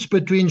difference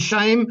between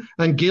shame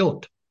and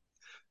guilt.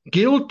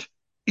 Guilt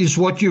is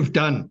what you've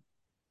done.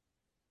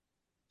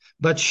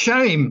 But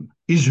shame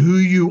is who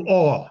you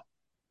are.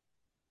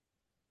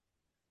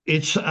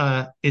 It's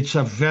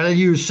a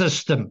value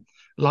system,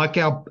 like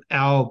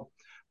our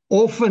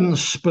orphan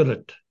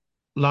spirit,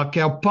 like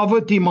our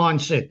poverty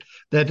mindset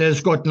that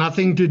has got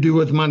nothing to do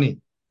with money.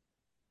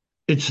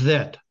 It's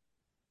that.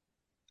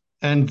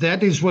 And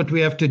that is what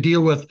we have to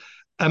deal with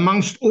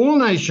amongst all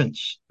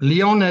nations.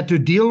 Leon had to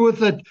deal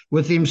with it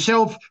with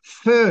himself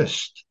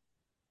first.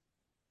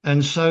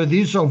 And so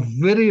these are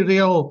very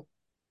real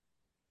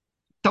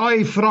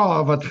taai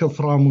vrae wat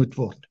gevra moet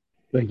word.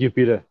 Thank you,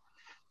 Peter.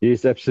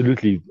 Yes,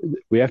 absolutely.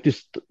 We have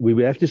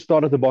to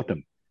start at the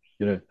bottom.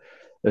 You know,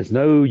 there's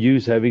no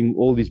use having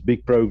all these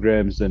big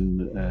programs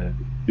and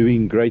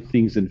doing great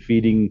things and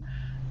feeding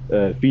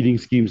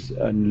schemes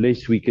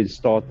unless we can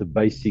start the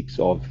basics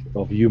of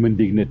human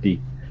dignity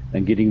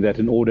and getting that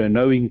in order,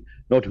 knowing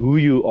not who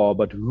you are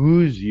but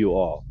whose you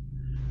are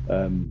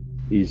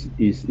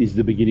is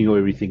the beginning of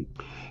everything.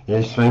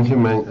 Yes, thank you,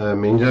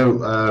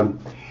 Menzo.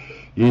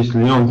 Yes,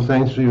 Leon,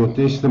 thanks for your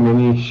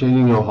testimony,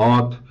 sharing your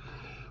heart.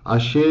 I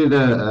shared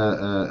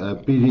a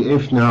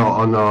PDF now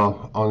on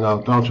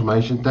our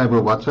Transformation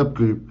Table WhatsApp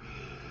group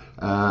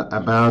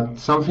about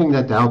something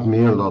that helped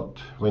me a lot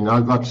when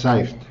I got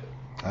saved.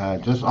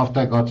 Just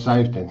after I got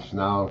saved, and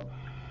now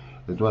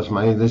it was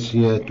May this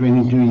year,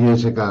 22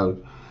 years ago,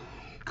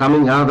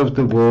 coming out of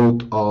the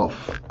world of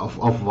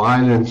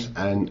violence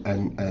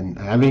and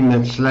having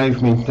that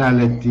slave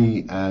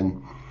mentality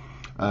and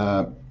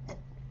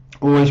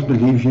always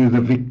believe you're the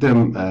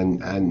victim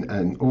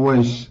and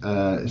always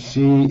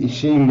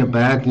seeing the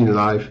bad in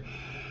life,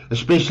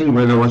 especially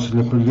when I was in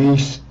the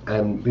police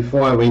and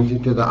before I went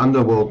into the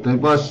underworld. There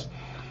was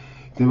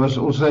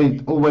also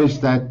always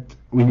that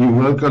when you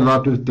work a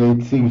lot with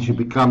dead things, you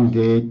become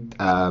dead.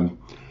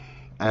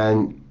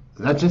 And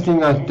that's the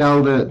thing I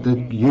tell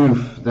the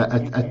youth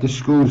that at the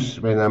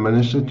schools when I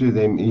minister to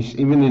them, is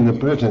even in the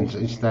prisons,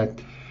 is that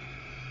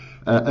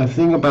a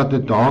thing about the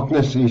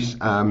darkness is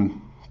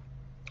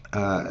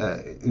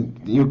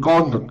you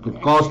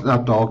can't cast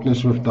out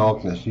darkness with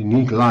darkness. You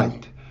need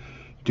light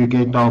to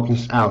get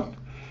darkness out.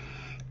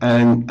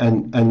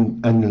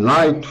 And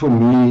light for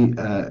me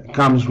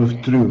comes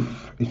with truth.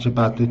 It's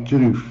about the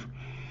truth,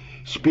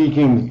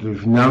 speaking the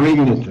truth,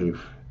 knowing the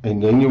truth,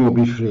 and then you will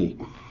be free.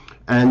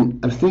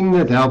 And a thing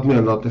that helped me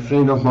a lot, a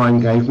friend of mine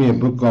gave me a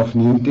book of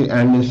Neil T.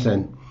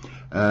 Anderson,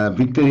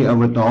 Victory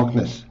Over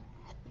Darkness.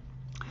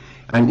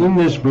 And in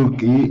this book,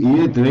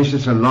 he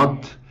addresses a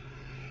lot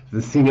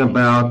the thing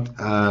about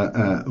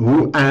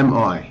who am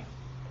I?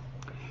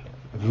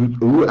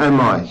 Who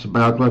am I? It's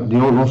about what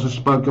Leon also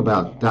spoke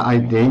about, the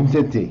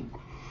identity.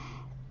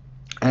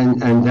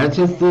 And that's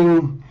a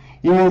thing,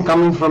 even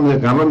coming from the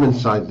government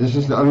side, this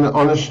is the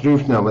honest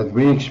truth now, what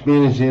we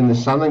experience here in the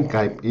Southern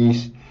Cape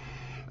is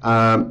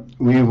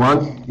we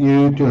want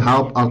you to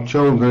help our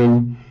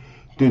children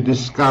to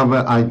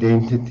discover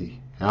identity.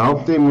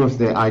 Help them with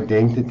their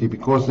identity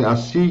because they are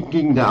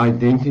seeking the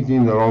identity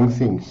in the wrong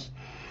things.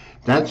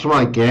 That's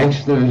why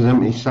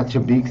gangsterism is such a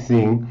big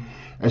thing,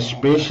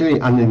 especially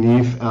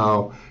underneath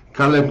our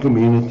colored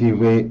community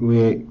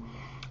where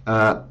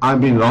I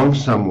belong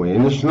somewhere.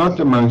 And it's not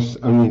amongst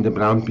only the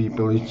brown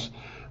people, it's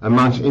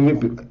amongst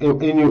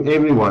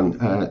everyone.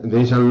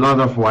 There's a lot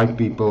of white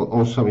people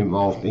also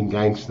involved in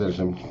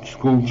gangsterism,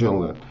 school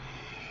children,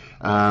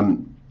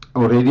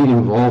 already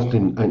involved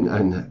and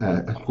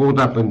caught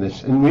up in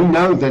this. And we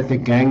know that the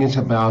gang is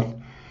about,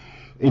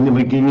 in the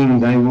beginning,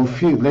 they will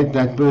let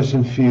that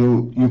person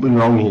feel you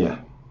belong here.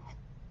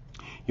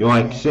 You are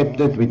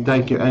accepted. We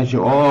take you as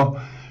you are.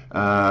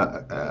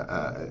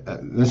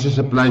 This is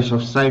a place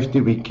of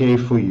safety. We care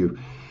for you.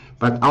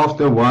 But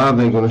after a while,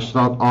 they're going to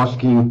start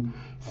asking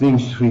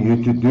things for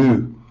you to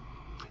do.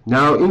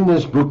 Now, in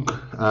this book,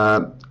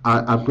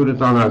 I put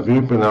it on our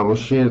group, and I will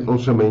share it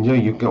also.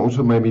 You can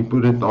also maybe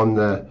put it on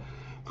the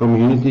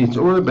community. It's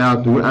all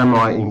about, who am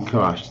I in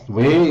Christ?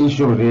 Where is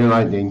your real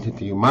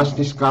identity? You must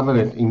discover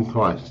it in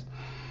Christ.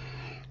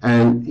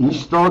 And he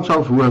starts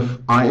off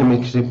with, I am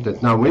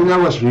accepted. Now, when I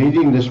was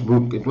reading this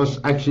book, it was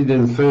actually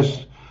the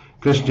first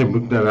Christian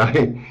book that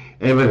I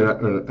ever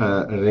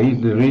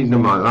read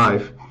in my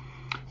life.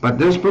 But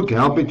this book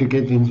helped me to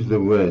get into the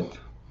Word.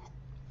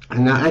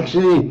 And I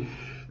actually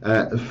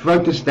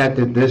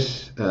photostat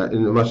this,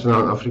 it was in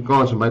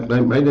Afrikaans, but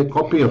I made a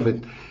copy of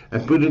it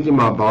and put it in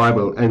my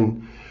Bible.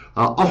 And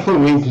I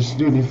often went and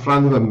stood in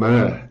front of a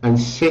mirror and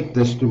said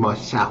this to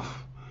myself.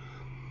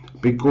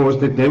 Because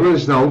the devil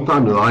is the whole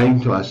time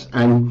lying to us.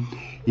 And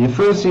the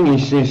first thing he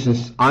says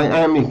is, I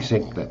am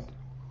accepted.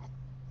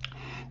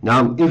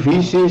 Now, if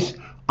he says,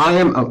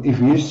 if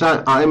you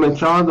say, I am a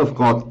child of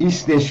God,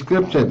 is there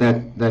scripture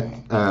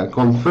that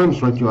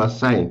confirms what you are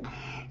saying?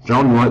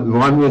 John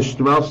 1 verse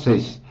 12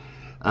 says,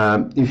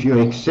 if you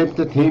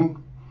accepted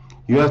him,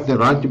 you have the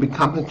right to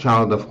become a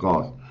child of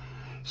God.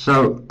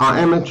 So, I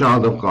am a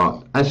child of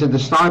God. As a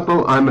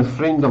disciple, I am a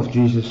friend of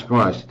Jesus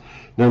Christ.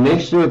 Now,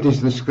 next to it is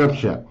the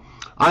scripture.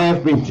 I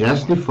have been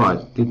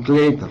justified,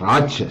 declared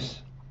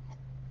righteous.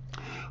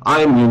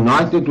 I am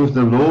united with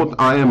the Lord.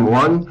 I am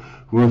one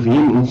with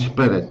him in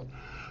spirit.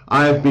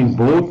 I have been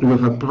bought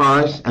with a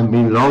price and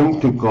belong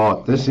to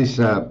God. This is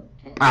a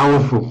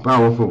powerful,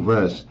 powerful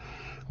verse.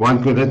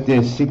 1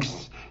 Corinthians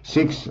 6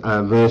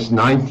 verse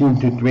 19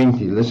 to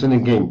 20. Listen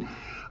again.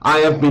 I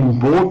have been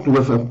bought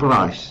with a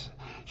price.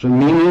 So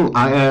meaning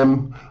I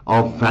am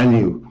of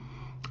value.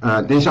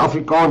 There's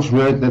Afrikaans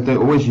word that they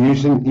always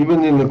use,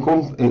 even in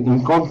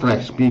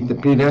contracts,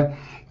 Peter,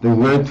 the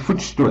word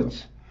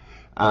voetstoots.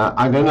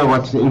 I don't know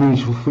what's the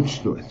English for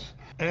voetstoots.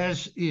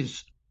 As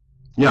is.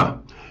 Yeah.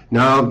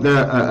 Now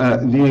the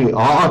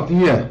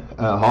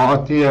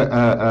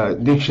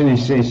HRT dictionary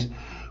says,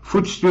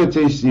 voetstoot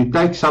is you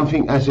take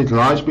something as it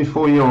lies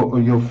before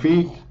your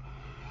feet,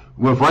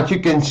 with what you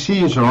can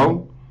see is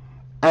wrong,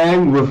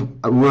 and with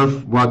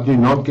what you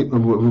not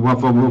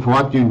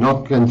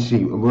can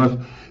see,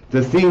 with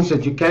the things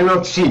that you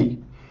cannot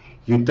see,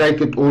 you take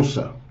it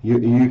also.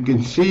 You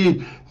can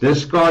see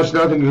this car is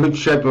not in good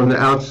shape on the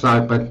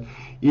outside, but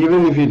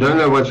even if you don't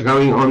know what's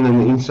going on the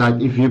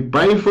inside, if you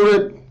pay for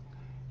it,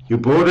 you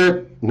bought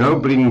it, no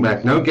bring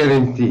back, no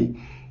guarantee.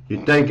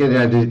 You take it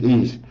as it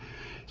is.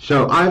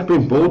 So I've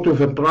been bought with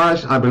a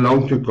price. I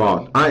belong to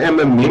God. I am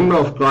a member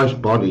of Christ's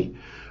body.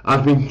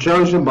 I've been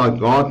chosen by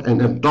God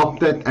and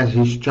adopted as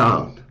his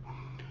child.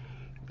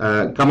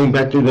 Coming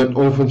back to that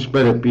orphan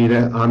spirit,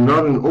 Peter, I'm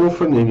not an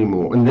orphan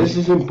anymore. And this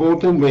is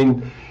important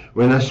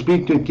when I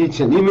speak to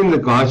kids, and even the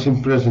guys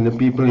in prison, the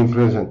people in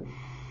prison.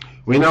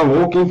 When I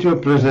walk into a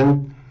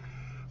prison,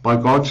 by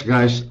God's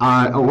grace,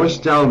 I always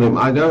tell them,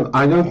 I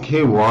don't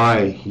care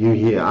why you're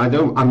here.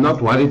 I'm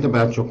not worried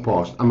about your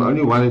past. I'm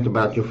only worried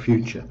about your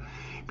future.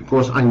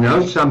 Because I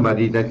know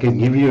somebody that can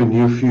give you a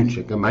new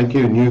future, can make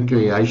you a new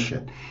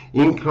creation.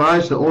 In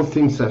Christ, all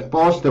things have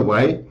passed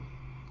away.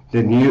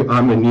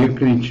 I'm a new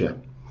creature.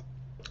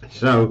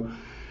 So,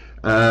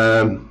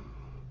 and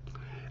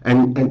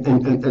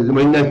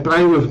when they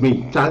pray with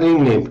me,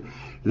 telling them,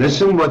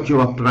 listen what you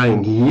are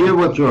praying, hear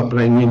what you are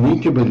praying, you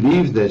need to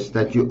believe this,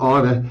 that you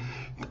are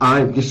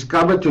I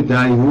discovered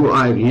today who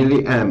I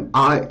really am.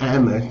 I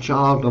am a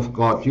child of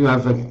God. You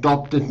have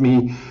adopted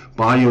me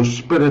by your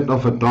spirit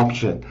of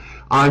adoption.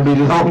 I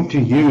belong to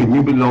you and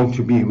you belong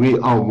to me. We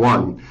are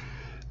one.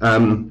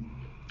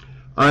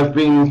 I've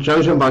been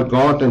chosen by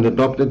God and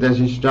adopted as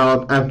his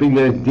child. I've been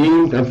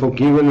redeemed and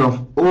forgiven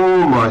of all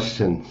my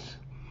sins.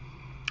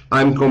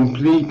 I'm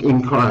complete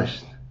in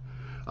Christ.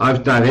 I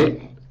have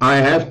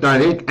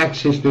direct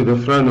access to the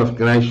throne of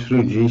grace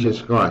through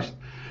Jesus Christ.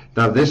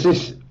 Now this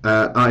is,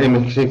 I am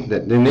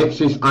accepted. The next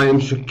is, I am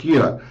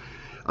secure.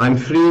 I'm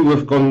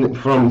free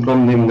from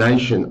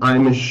condemnation. I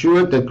am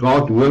assured that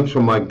God works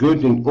for my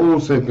good in all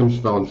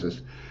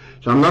circumstances.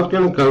 So I'm not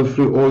going to go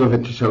through all of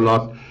it, it's a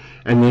lot.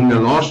 And then the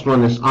last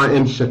one is, I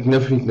am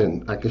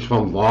significant. Ek is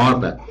van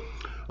waarde.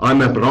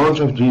 I'm a branch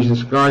of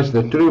Jesus Christ,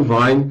 the true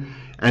vine,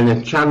 and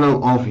a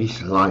channel of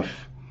his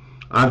life.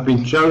 I've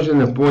been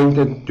chosen,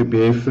 appointed to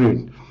bear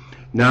fruit.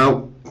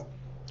 Now,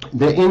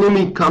 the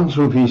enemy comes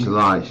with his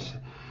lies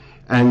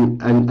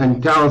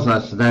and tells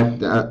us that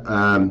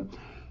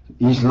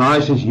his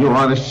lies is, you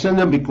are a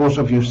sinner because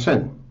of your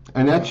sin.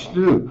 And that's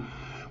true.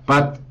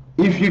 But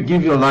if you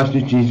give your life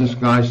to Jesus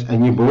Christ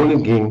and you're born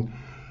again,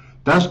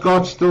 does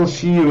God still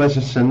see you as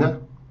a sinner?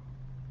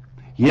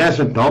 He has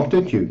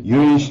adopted you.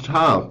 You're his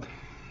child.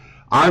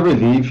 I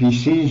believe he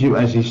sees you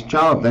as his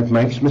child that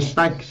makes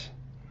mistakes.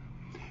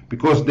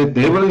 Because the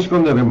devil is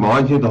going to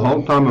remind you the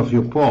whole time of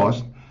your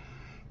past,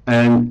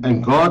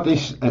 And God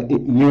is,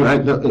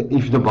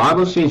 if the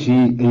Bible says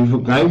He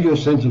forgave your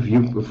sins, if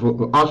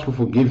you ask for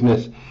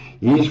forgiveness,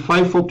 He is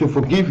faithful to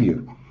forgive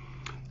you.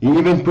 He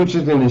even puts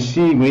it in the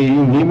sea where He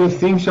never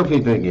thinks of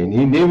it again.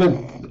 He never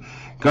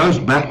goes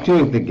back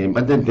to it again.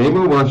 But the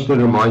devil wants to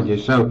remind you.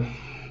 So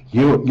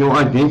your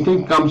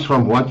identity comes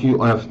from what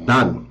you have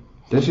done.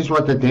 This is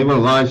what the devil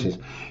lies is.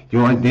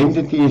 Your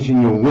identity is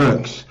in your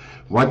works,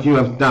 what you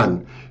have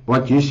done.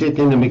 What you said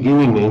in the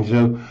beginning, and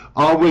so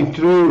are we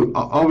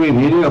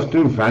really of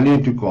true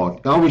value to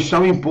God? Are we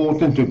so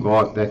important to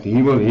God that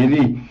He will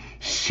really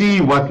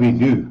see what we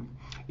do?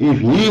 If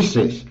He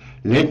says,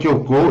 let your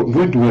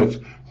good works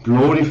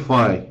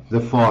glorify the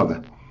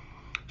Father.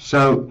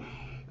 So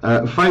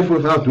faith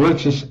without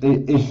works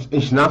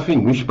is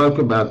nothing. We spoke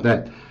about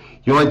that.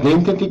 Your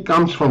identity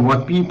comes from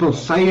what people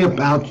say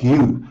about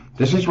you.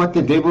 This is what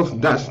the devil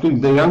does to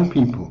the young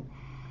people.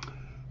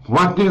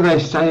 What do they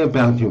say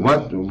about you?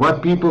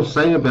 What people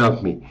say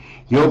about me?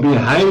 Your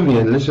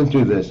behavior, listen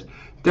to this,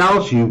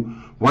 tells you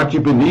what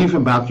you believe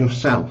about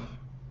yourself.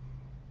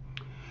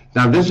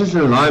 Now this is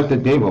the lie of the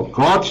devil.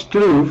 God's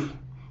truth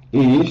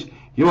is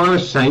you are a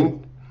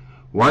saint,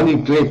 one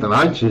declared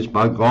righteous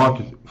by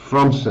God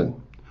from sin.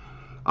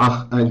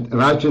 And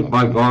righteous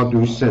by God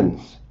who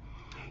sins.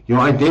 Your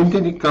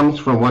identity comes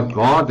from what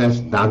God has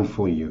done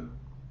for you.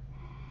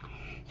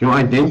 Your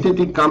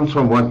identity comes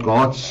from what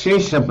God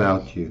says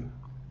about you.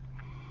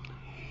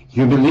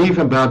 You believe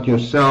about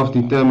yourself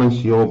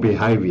determines your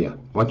behavior,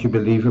 what you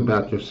believe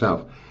about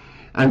yourself.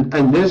 And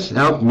this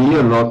helped me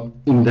a lot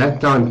in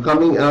that time,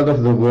 coming out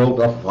of the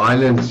world of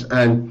violence.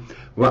 And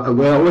we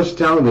always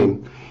tell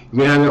them,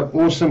 we had an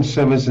awesome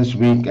service this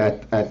week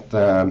at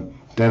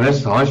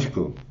Terrace High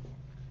School.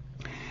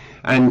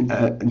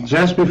 And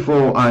just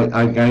before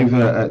I gave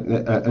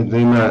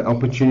them an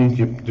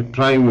opportunity to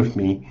pray with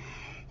me,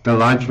 the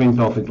lights went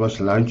off. It was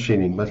load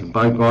shedding, but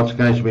by God's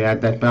grace we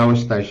had that power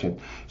station.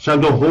 So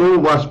the hall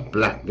was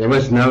black. There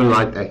was no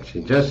light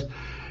actually.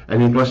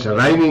 And it was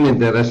raining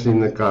and the rest in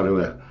the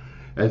Karoo.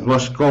 It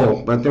was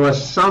cold, but there was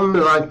some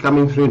light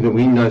coming through the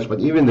windows, but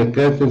even the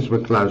curtains were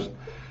closed.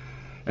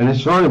 And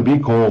it's not a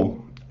big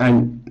hall.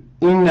 And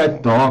in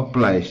that dark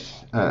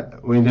place,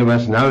 where there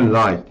was no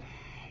light,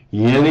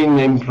 hearing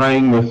them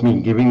praying with me,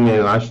 giving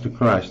their lives to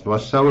Christ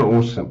was so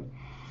awesome.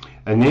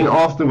 And then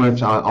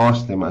afterwards I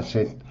asked them, I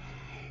said,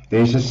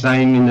 there's a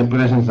saying in the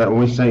prisons that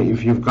always say,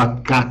 if you've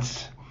got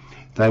guts,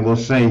 they will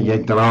say,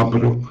 jy dra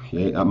broek.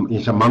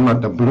 Jy's 'n man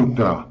wat 'n broek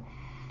dra.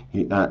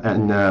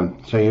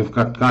 So you've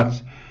got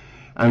guts.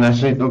 And I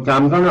said, okay,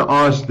 I'm going to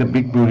ask the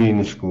big bully in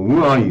the school,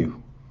 who are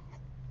you?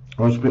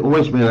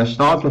 Always when I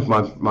start with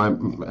my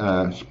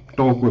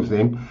talk with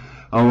them,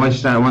 I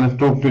always say, I want to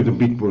talk to the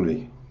big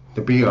bully,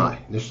 the big guy,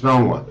 the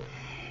strong one.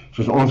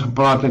 Soos ons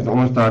gepraat het,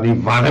 ons daar die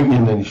warm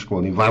een in die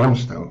school, die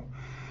warmste.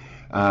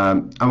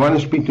 I want to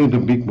speak to the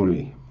big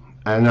bully.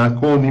 And I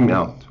called him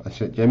out. I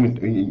said,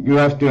 you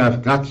have to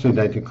have guts so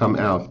that you come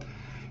out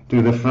to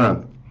the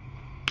front.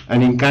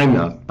 And he came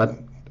out. But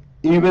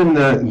even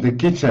the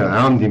kids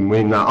around him,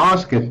 when I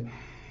asked it,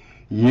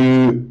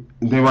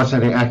 there was a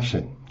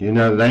reaction. You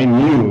know, they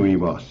knew who he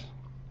was.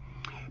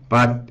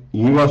 But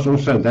he was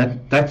also,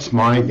 that's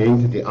my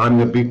identity. I'm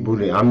the big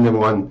bully. I'm the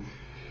one.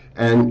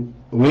 And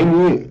when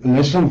he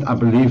listened, I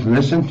believe,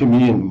 listened to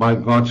me, and by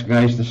God's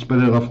grace, the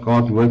Spirit of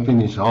God worked in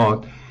his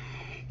heart.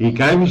 He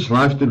gave his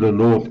life to the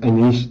Lord,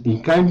 and he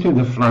came to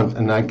the front,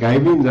 and I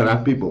gave him the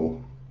rugby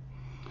ball.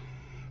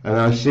 And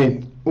I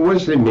said,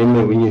 always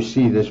remember when you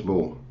see this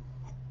ball.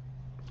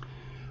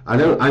 I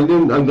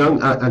didn't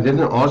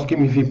ask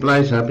him if he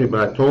plays rugby,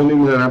 but I told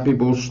him the rugby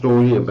ball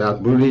story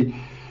about bully,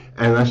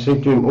 and I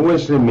said to him,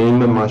 always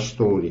remember my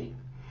story,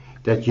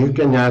 that you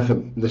can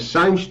have the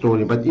same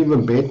story, but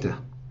even better.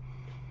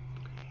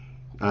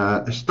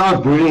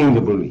 Start bullying the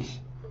bullies.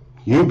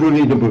 You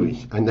bully the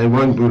bullies, and they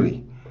won't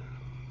bully.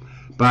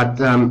 But,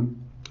 and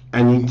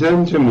he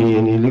turned to me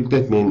and he looked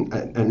at me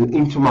and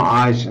into my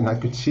eyes, and I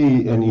could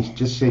see, and he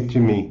just said to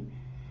me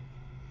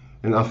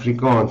in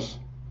Afrikaans,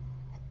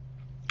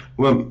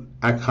 oom,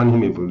 ek gaan nie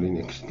meer boelie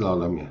nie, ek sla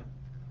daarmee.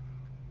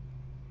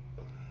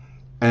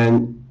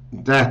 And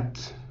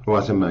that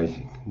was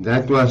amazing.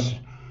 That was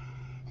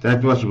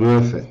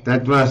worth it.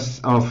 That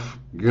was of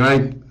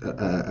great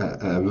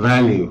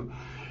value.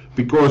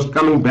 Because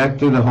coming back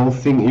to the whole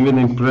thing, even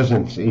in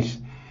prisons, is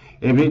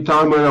every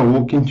time when I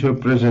walk into a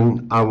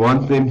prison, I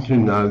want them to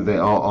know they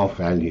are of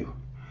value.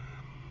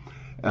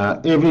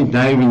 Every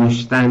day when you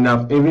stand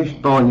up,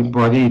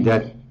 everybody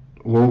that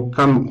will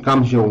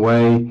comes your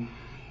way,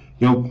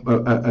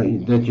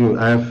 that you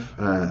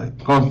have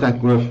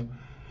contact with,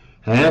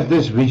 have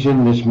this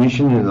vision, this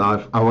mission in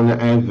life. I want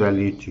to add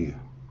value to you.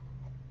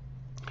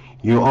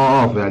 You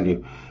are of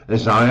value.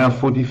 Isaiah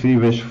 43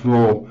 verse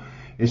 4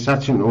 is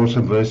such an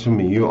awesome verse for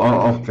me. You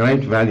are of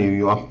great value.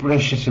 You are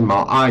precious in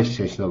my eyes,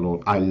 says the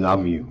Lord. I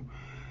love you.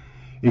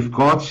 If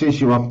God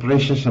says you are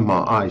precious in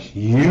my eyes,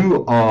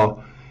 you are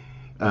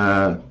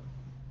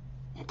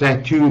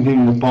tattooed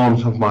in the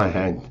palms of my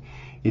hand.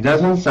 He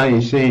doesn't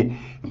say,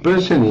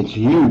 person, it's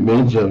you,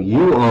 Menzo.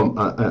 You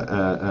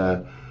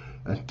are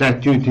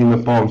tattooed in the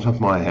palms of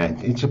my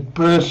hand. It's a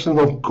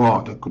personal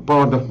God, a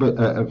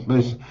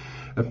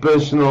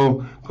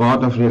personal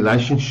God of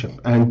relationship.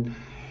 And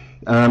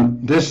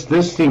this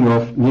thing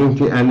of Neil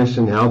T.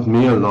 Anderson helped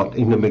me a lot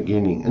in the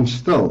beginning, and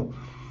still,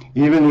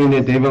 even when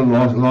the devil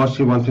last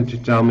year wanted to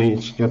tell me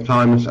your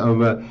time is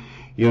over,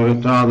 you're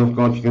a child of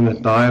God, you're going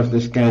to die of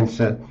this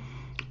cancer,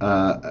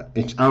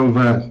 it's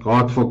over,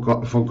 God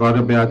forgot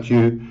about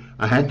you.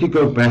 I had to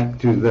go back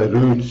to the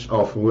roots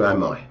of who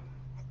am I?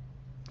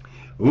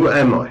 Who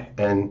am I?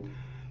 And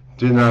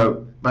to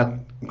know, but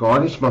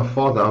God is my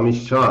Father, I'm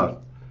His child.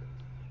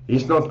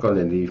 He's not going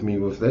to leave me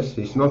with this.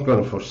 He's not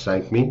going to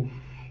forsake me.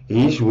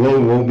 His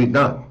will be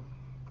done.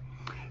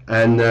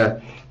 And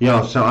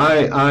so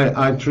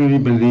I truly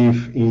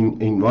believe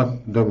in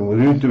what the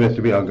route that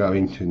we are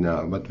going to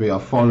now, what we are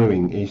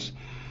following is,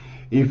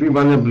 if we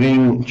want to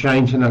bring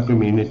change in our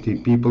community,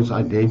 people's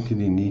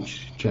identity needs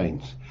to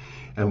change.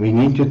 And we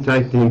need to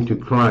take them to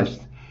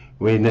Christ,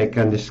 where they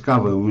can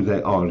discover who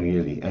they are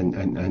really.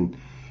 And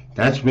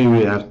that's where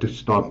we have to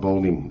start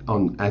building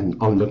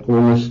on the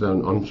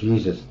cornerstone, on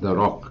Jesus, the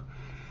rock.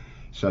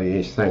 So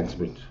yes, thanks,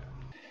 Butch.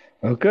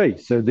 Okay,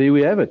 so there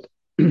we have it.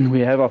 We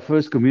have our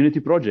first community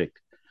project.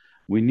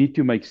 We need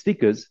to make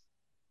stickers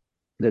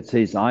that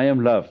says, I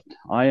am loved,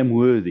 I am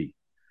worthy,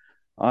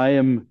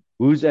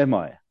 whose am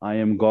I? I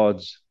am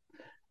God's.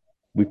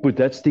 We put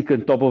that sticker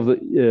on top of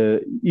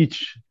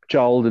each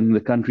child in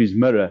the country's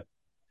mirror,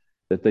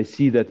 that they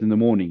see that in the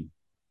morning,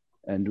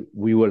 and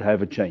we will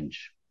have a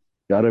change.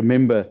 I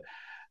remember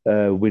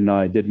when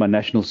I did my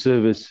national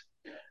service,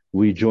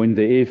 we joined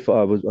the Air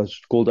Force. I was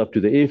called up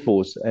to the Air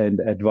Force, and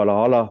at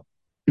Valhalla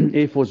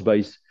Air Force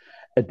Base,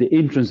 at the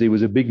entrance, there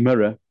was a big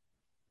mirror,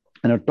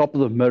 and on top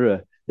of the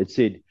mirror, it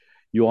said,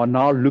 you are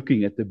now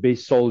looking at the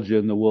best soldier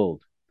in the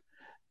world.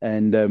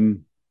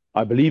 And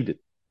I believed it.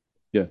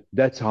 Yeah,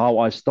 that's how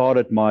I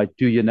started my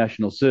 2-year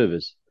national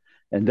service.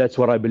 And that's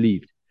what I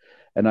believed.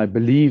 And I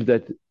believe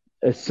that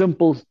a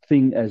simple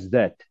thing as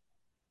that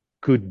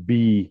could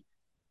be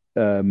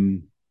a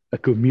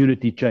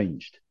community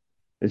changed.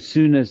 As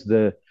soon as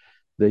the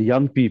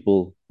young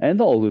people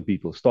and the older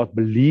people start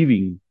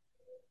believing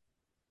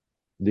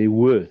their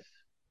worth,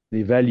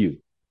 their value,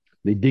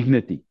 their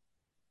dignity,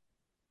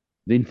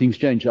 then things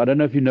change. I don't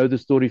know if you know the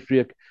story,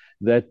 Freek,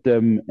 that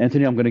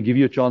Anthony, I'm going to give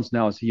you a chance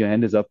now. I see your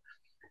hand is up.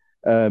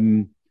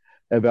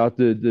 About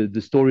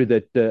the story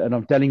that, and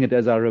I'm telling it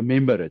as I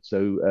remember it.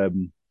 So,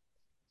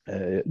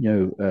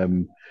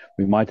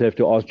 we might have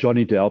to ask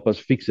Johnny to help us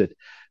fix it.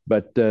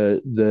 But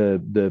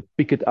the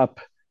Pick It Up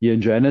here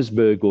in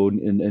Johannesburg or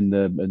in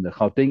the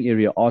Gauteng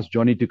area asked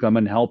Johnny to come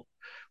and help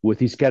with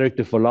his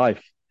Character for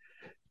Life,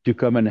 to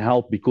come and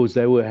help because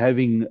they were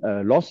having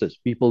losses.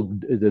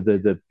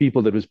 The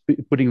people that was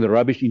putting the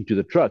rubbish into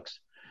the trucks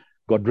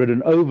got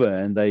ridden over,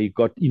 and they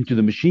got into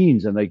the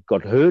machines, and they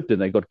got hurt, and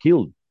they got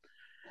killed.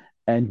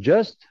 And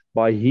just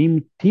by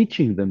him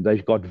teaching them,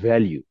 they've got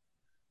value.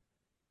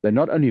 They're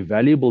not only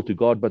valuable to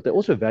God, but they're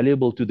also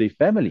valuable to their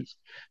families.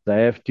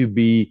 They have to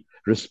be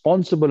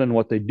responsible in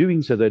what they're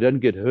doing so they don't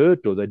get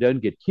hurt or they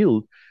don't get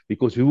killed,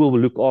 because who will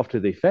look after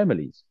their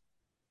families?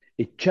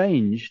 It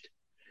changed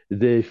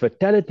the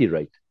fatality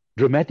rate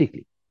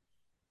dramatically.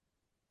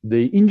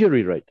 The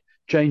injury rate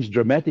changed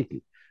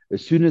dramatically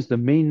as soon as the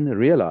men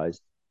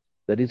realized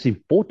that it's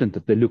important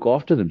that they look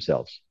after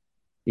themselves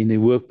in their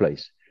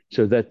workplace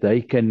so that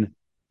they can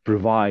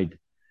provide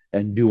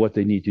and do what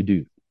they need to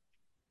do.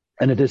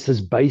 And it is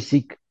as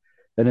basic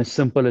and as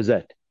simple as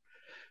that.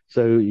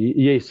 So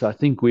yes, I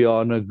think we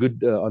are on a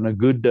good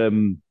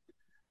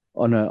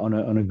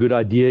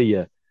idea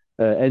here.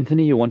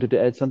 Anthony, you wanted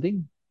to add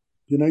something?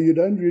 You know, you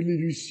don't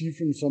really receive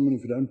from someone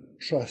if you don't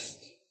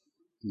trust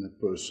in that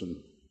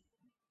person.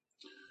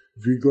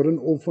 If you've got an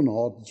orphan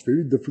heart, it's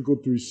very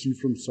difficult to receive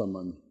from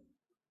someone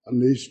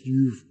unless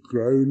you've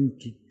grown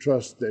to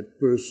trust that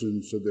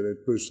person so that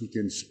that person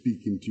can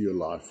speak into your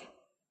life.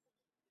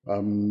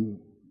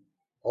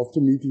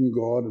 After meeting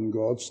God, and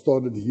God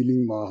started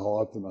healing my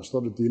heart, and I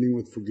started dealing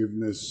with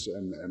forgiveness,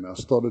 and I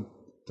started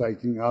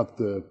taking out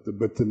the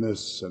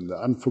bitterness and the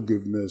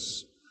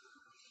unforgiveness.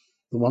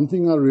 The one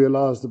thing I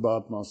realized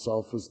about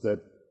myself is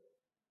that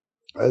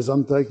as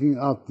I'm taking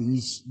out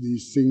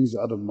these things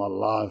out of my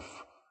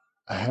life,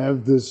 I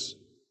have this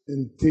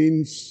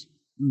intense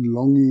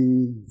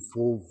longing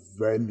for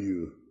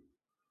value,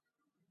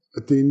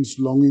 intense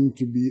longing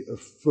to be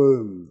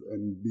affirmed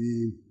and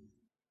be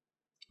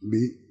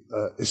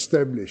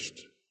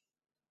established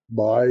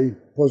by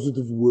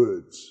positive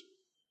words.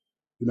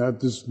 You know,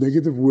 there's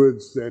negative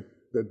words that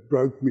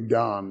broke me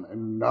down,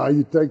 and now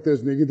you take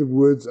those negative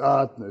words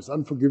out, and there's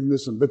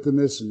unforgiveness and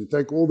bitterness, and you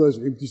take all those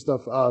empty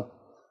stuff out,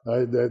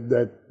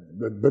 that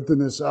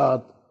bitterness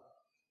out,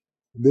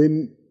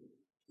 then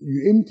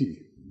you're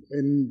empty.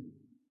 And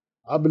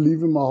I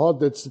believe in my heart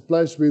that's the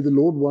place where the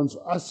Lord wants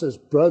us as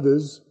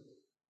brothers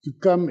to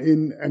come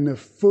in and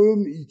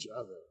affirm each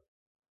other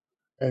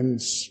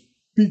and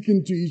speak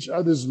into each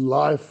other's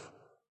life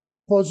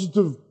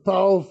positive,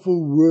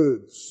 powerful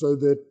words so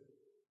that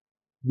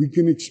we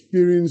can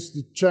experience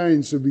the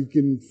change, so we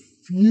can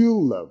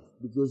feel love.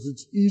 because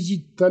it's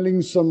easy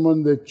telling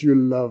someone that you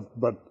love,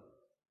 but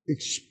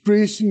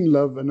expressing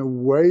love in a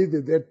way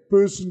that that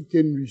person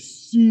can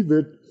receive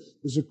it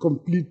is a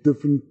complete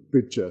different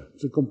picture.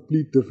 It's a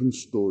complete different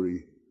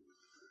story.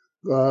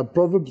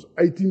 Proverbs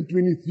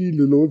 18:23,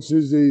 the Lord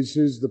says there, He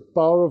says, the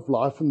power of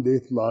life and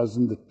death lies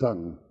in the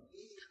tongue.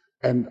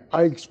 And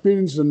I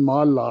experience in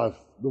my life,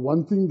 the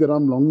one thing that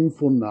I'm longing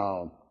for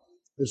now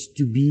is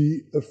to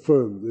be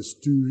affirmed, is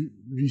to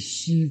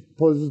receive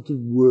positive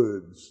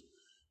words,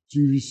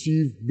 to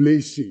receive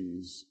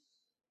blessings,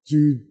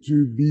 to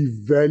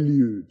be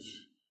valued,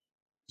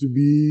 to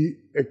be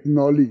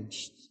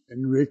acknowledged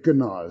and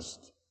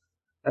recognized.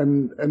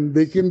 And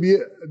there can be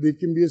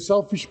a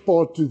selfish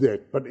part to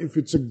that. But if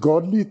it's a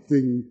godly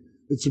thing,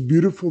 it's a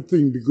beautiful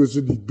thing because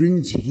it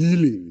brings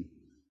healing,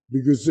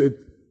 because it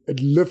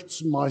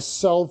lifts my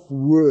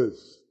self-worth.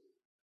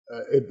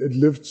 It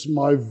lifts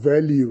my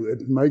value.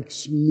 It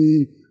makes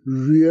me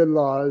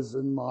realize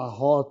in my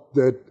heart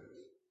that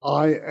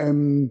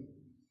I'm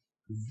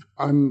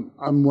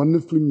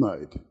wonderfully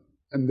made,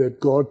 and that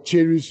God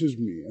cherishes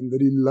me, and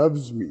that He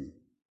loves me.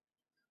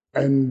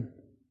 And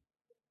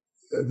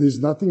there's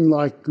nothing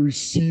like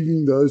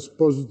receiving those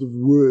positive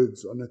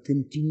words on a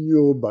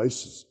continual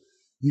basis.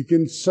 You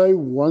can say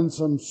once,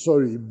 I'm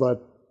sorry,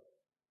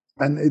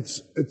 and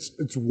it's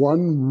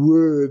one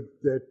word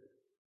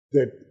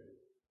that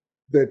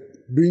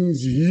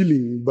brings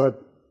healing, but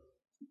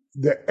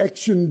the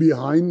action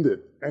behind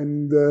it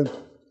and the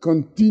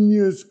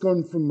continuous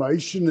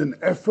confirmation and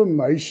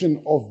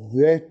affirmation of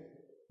that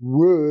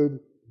word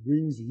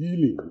brings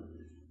healing.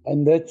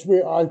 And that's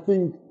where I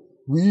think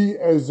we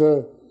as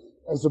a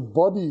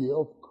body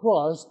of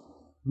Christ,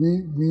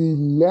 we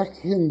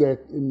lack in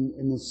that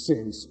in a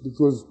sense,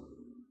 because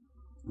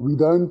we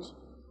don't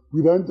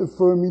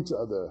affirm each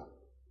other.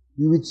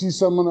 We would see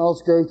someone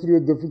else go through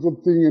a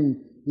difficult thing,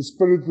 and the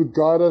Spirit would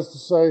guide us to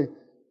say,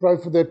 pray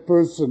for that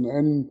person,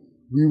 and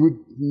we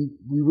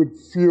would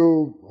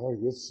feel, oh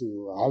yes,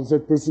 how's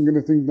that person going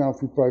to think now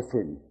if we pray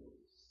for him?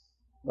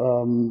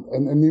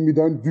 And then we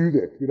don't do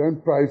that. We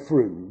don't pray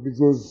for him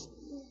because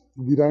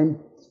we don't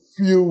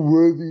feel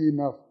worthy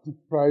enough to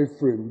pray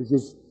for him,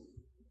 because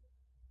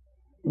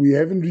we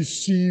haven't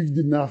received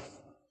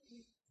enough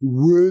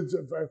words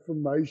of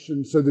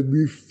affirmation so that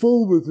we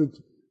fill with it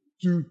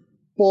to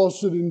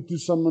pass it into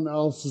someone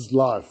else's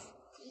life.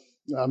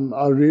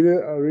 I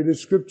read a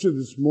scripture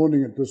this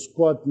morning. It was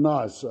quite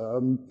nice.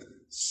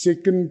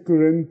 2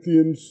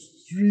 Corinthians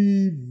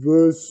 3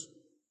 verse,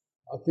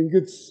 I think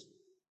it's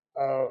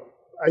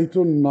 8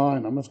 or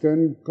 9. I must go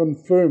and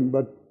confirm,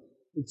 but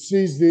it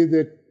says there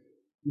that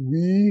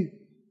we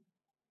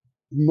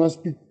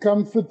must be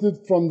comforted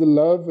from the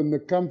love and the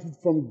comfort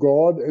from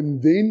God,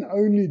 and then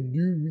only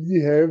do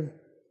we have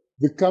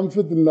the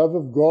comfort and love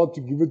of God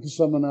to give it to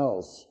someone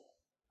else.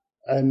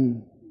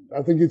 And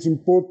I think it's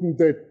important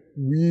that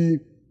we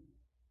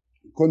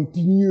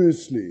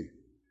continuously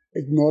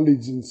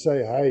acknowledge and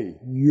say, hey,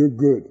 you're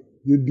good,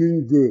 you're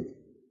doing good,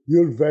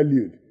 you're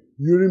valued,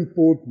 you're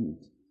important.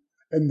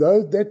 And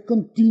that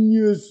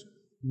continuous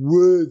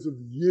words of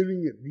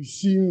hearing it,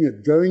 receiving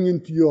it, going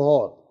into your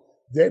heart,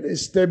 that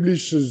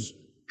establishes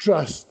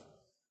trust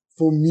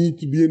for me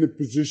to be in a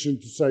position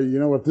to say, you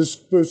know what, this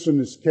person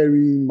is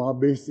carrying my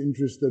best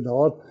interest at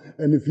heart,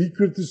 and if he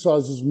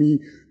criticizes me,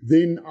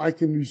 then I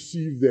can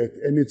receive that,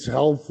 and it's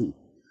healthy.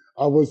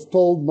 I was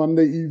told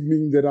Monday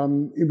evening that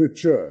I'm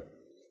immature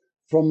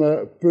from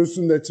a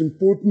person that's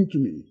important to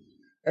me,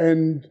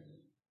 and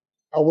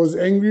I was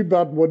angry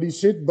about what he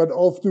said, but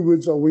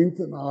afterwards I went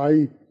and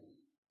I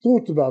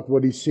thought about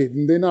what he said,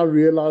 and then I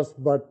realized,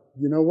 but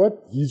you know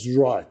what, he's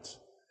right.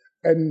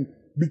 And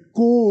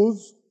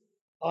because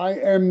I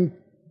am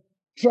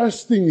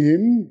trusting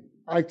him,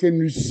 I can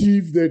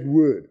receive that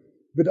word.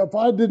 But if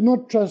I did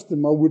not trust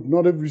him, I would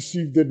not have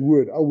received that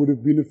word. I would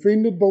have been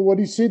offended by what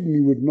he said, and he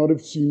would not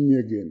have seen me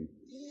again.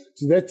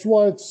 So that's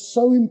why it's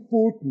so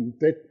important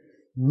that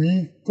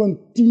we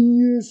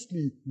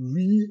continuously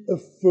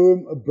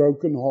reaffirm a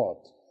broken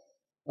heart.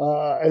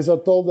 As I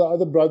told the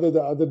other brother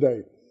the other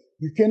day,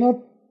 you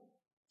cannot,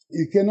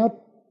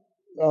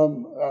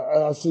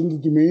 I sent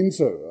it to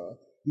Menzo,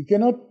 you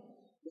cannot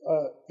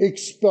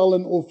expel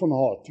an orphan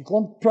heart. You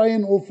can't pray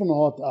an orphan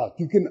heart out.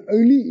 You can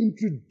only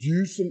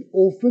introduce an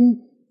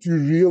orphan to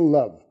real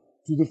love,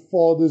 to the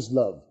Father's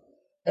love.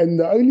 And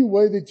the only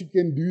way that you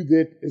can do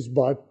that is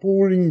by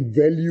pouring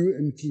value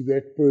into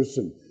that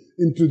person,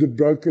 into the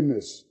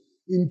brokenness,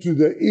 into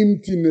the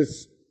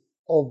emptiness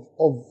of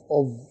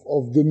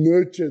the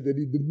nurture that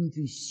he didn't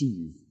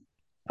receive.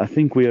 I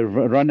think we have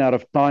run out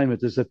of time.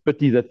 It is a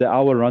pity that the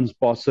hour runs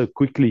past so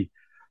quickly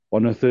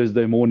on a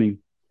Thursday morning.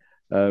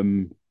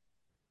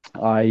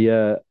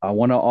 I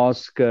want to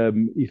ask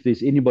if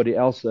there's anybody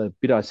else.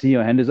 Peter, I see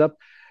your hand is up.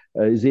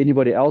 Is there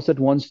anybody else that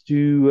wants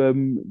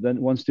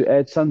to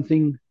add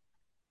something?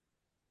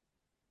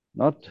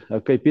 Not?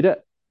 Okay, Peter.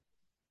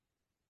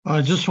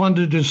 I just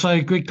wanted to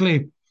say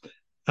quickly,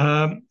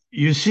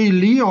 you see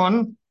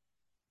Leon,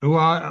 who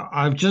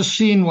I've just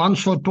seen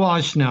once or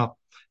twice now,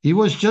 he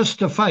was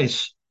just a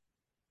face.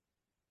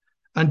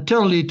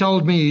 until he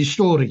told me his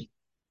story.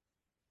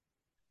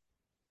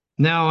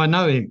 Now I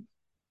know him.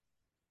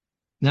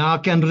 Now I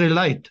can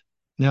relate.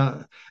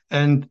 Now,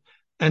 and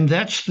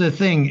that's the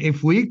thing.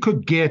 If we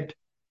could get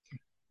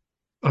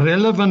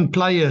relevant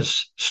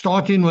players,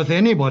 starting with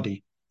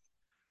anybody,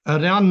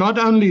 around not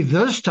only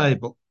this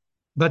table,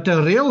 but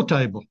a real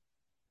table,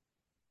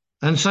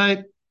 and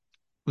say,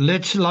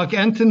 let's, like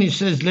Anthony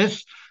says,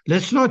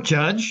 let's not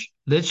judge,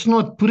 let's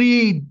not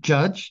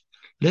prejudge,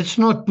 let's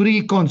not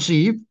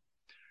preconceive.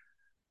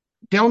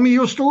 Tell me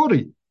your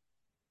story.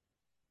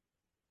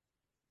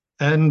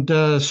 And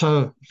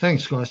so,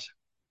 thanks, guys.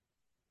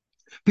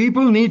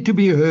 People need to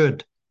be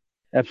heard.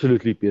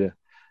 Absolutely, Peter.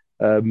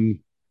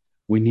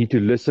 We need to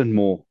listen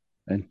more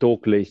and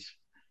talk less,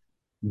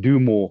 do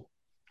more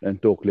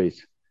and talk less.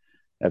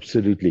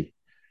 Absolutely.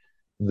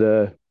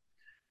 The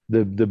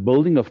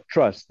building of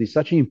trust is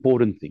such an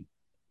important thing.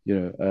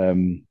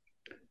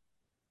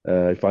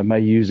 If I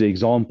may use an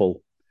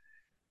example,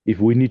 if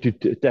we need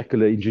to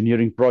tackle an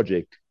engineering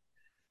project,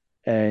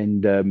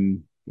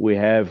 and we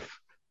have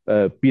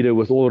Peter,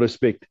 with all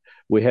respect,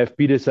 we have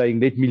Peter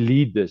saying, let me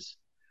lead this.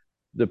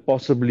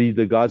 Possibly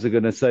the guys are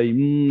going to say,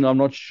 I'm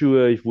not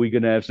sure if we're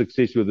going to have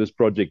success with this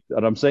project.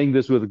 And I'm saying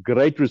this with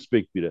great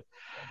respect, Peter.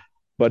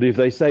 But if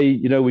they say,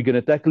 we're going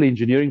to tackle an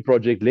engineering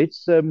project,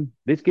 let's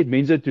get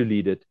Menzo to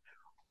lead it,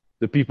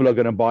 the people are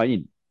going to buy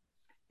in.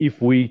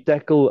 If we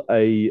tackle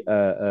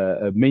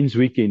a men's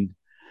weekend,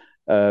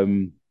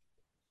 we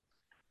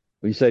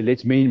say,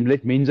 let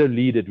Menzo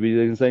lead it. We're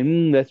going to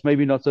say, that's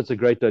maybe not such a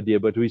great idea.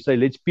 But we say,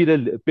 let's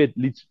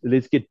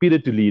get Peter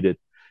to lead it.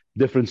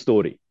 Different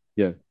story.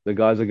 Yeah, the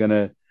guys are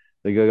gonna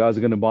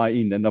buy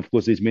in, and of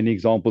course, there's many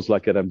examples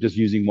like that. I'm just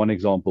using one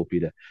example,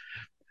 Peter.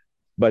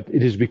 But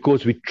it is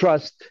because we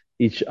trust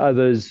each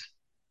other's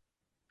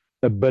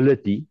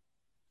ability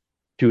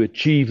to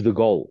achieve the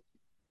goal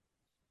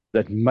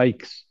that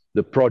makes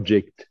the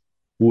project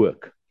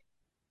work.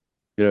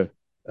 If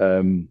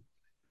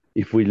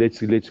we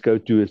let's go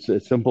to a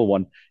simple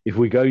one. If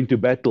we go into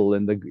battle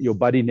and your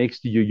buddy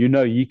next to you,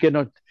 he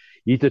cannot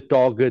hit a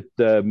target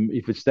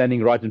if it's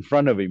standing right in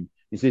front of him.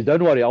 He says,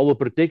 don't worry, I will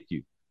protect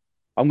you.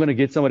 I'm going to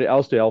get somebody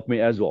else to help me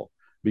as well,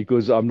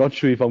 because I'm not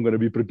sure if I'm going to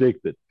be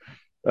protected.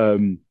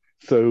 That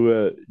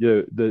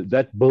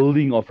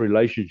building of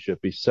relationship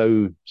is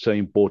so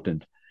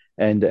important,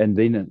 and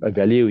then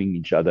valuing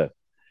each other.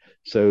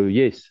 So,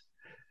 yes.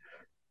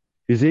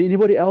 Is there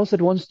anybody else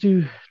that wants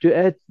to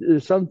add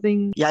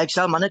something? Yeah, ek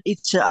sal maar net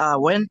iets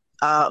when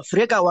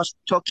Freka was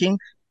talking,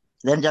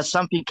 then just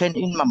something came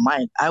in my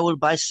mind. I will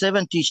buy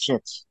 7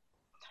 T-shirts.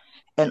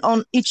 And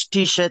on each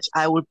T-shirt,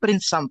 I will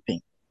print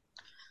something.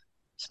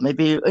 So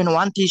maybe in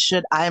one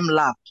T-shirt, I am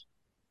loved.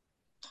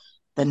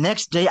 The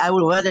next day, I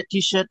will wear the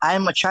T-shirt, I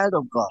am a child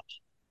of God.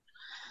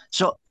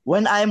 So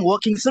when I am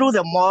walking through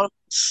the mall,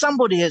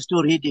 somebody has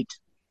to read it.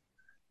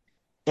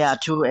 Yeah,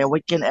 to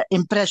awaken an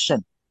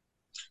impression.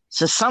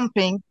 So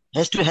something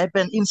has to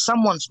happen in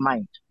someone's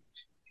mind.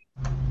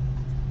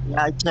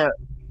 Yeah, it's a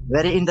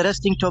very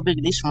interesting topic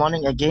this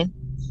morning again.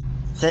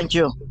 Thank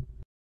you.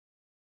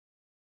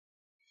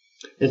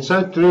 It's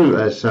so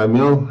true,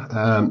 Samuel.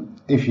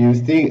 If you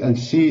think and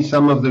see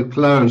some of the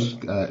clothes,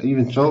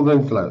 even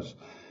children clothes,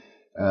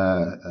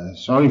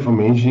 sorry for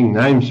mentioning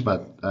names,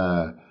 but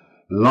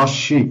Lost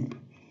Sheep,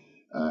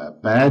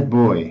 Bad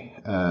Boy,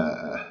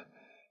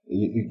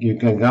 you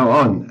can go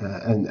on,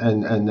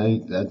 and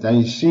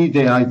they see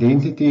their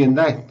identity in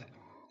that,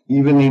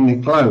 even in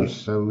the clothes.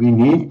 So we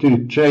need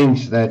to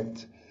change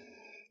that.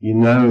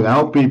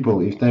 Help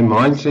people. If their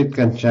mindset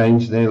can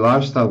change, their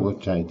lifestyle will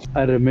change.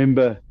 I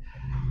remember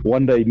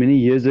one day many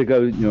years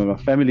ago, my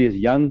family is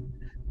young,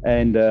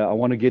 and I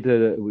want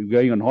to we're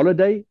going on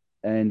holiday,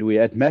 and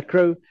we're at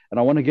Macro, and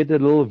I want to get a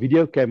little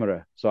video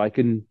camera so I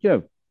can,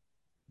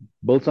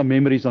 build some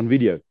memories on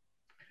video.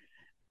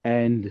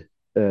 And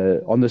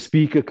on the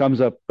speaker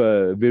comes up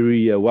a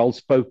very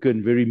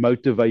well-spoken, very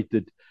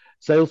motivated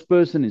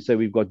salesperson and say,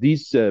 we've got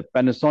these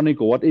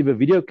Panasonic or whatever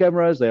video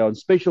cameras. They are on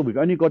special. We've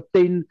only got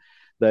 10.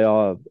 They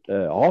are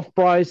half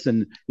price.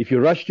 And if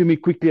you rush to me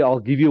quickly, I'll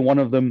give you one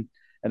of them.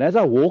 And as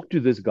I walk to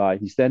this guy,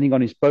 he's standing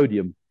on his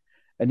podium,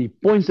 and he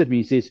points at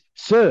me. He says,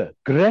 sir,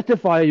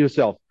 gratify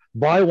yourself.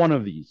 Buy one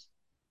of these.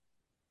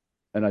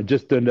 And I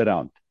just turned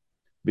around,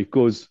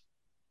 because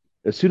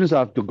as soon as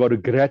I've got to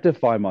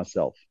gratify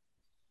myself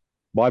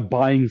by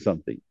buying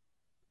something,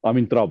 I'm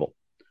in trouble.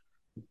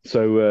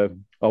 So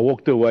I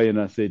walked away and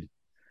I said,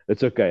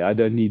 it's okay. I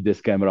don't need this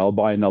camera. I'll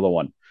buy another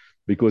one,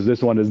 because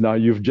this one is now,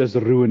 you've just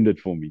ruined it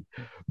for me.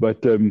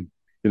 But,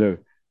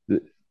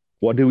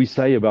 what do we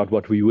say about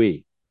what we wear?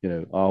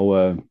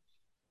 Our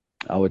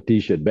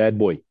T-shirt, Bad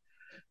Boy.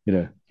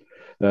 I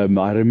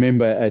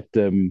remember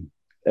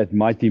at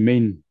Mighty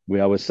Men,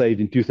 where I was saved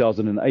in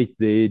 2008,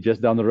 there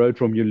just down the road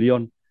from you,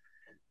 Leon.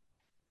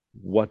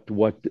 What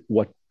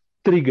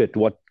triggered,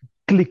 what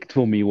clicked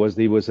for me was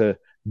there was a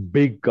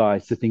big guy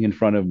sitting in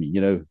front of me,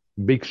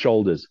 big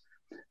shoulders,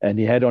 and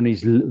he had on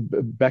his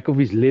back of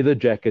his leather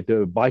jacket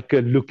a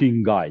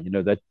biker-looking guy,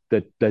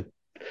 that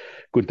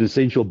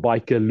quintessential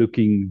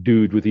biker-looking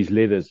dude with his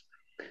leathers.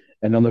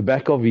 And on the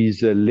back of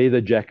his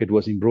leather jacket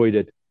was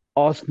embroidered,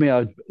 ask me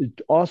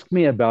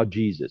about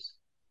Jesus.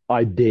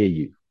 I dare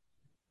you.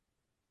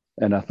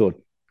 And I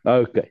thought,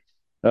 okay,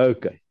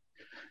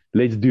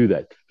 let's do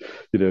that.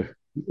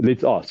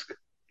 Let's ask.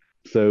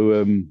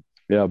 So,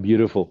 yeah,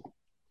 beautiful.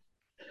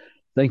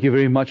 Thank you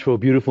very much for a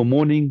beautiful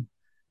morning.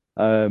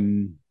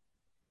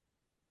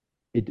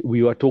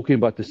 We are talking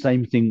about the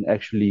same thing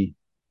actually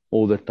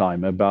all the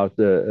time, about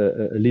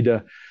a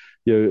leader.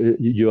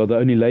 You are the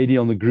only lady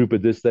on the group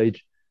at this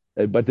stage,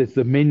 but it's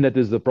the men that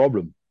is the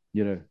problem.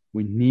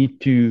 We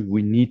need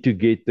to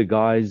get the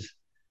guys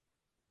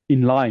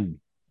in line,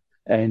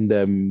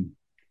 and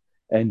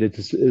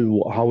it's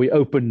how we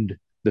opened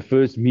the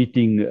first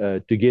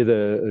meeting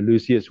together,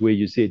 Lucius, where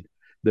you said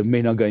the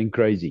men are going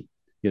crazy,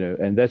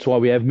 and that's why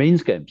we have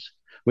men's camps.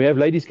 We have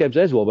ladies' camps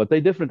as well, but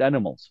they're different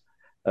animals.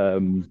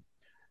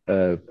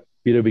 Because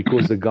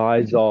the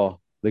guys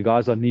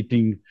are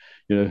needing,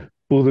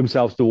 pull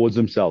themselves towards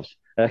themselves.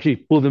 Actually,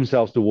 pull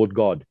themselves toward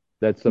God.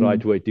 That's the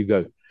right way to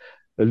go.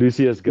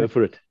 Lucius, go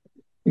for it.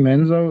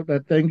 Menzo,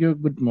 thank you.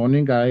 Good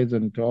morning, guys,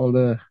 and to all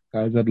the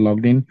guys that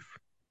logged in.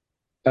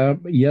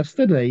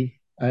 Yesterday,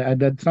 I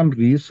did some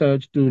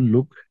research to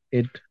look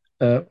at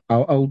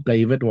how old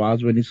David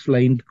was when he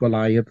slain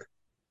Goliath.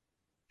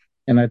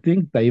 And I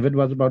think David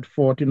was about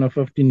 14 or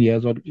 15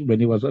 years old when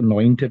he was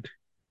anointed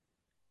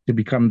to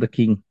become the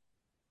king.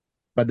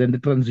 But then the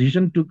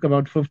transition took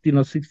about 15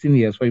 or 16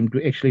 years for him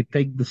to actually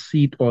take the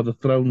seat or the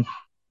throne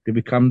to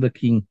become the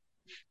king.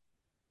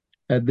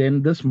 And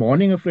then this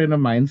morning, a friend of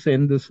mine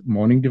sent this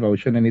morning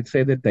devotion, and it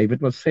said that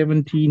David was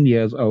 17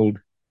 years old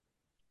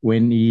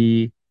when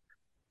he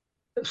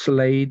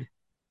slayed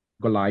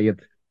Goliath.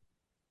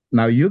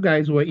 Now, you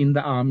guys were in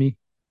the army,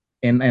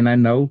 and I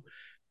know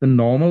the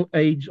normal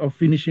age of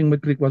finishing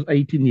matric was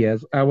 18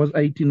 years. I was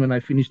 18 when I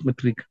finished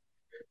matric.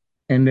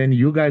 And then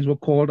you guys were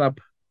called up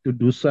to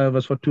do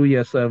service for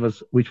 2-year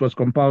service, which was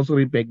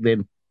compulsory back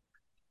then.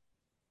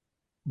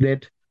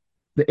 That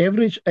the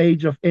average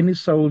age of any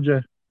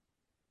soldier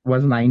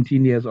was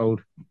 19 years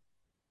old.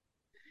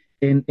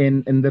 And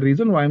the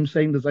reason why I'm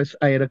saying this,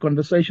 I had a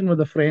conversation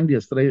with a friend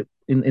yesterday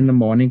in the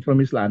morning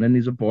from East London.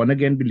 He's a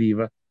born-again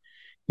believer.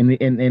 And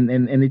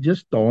it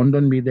just dawned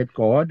on me that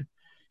God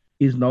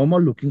is no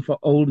more looking for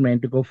old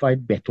men to go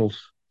fight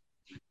battles.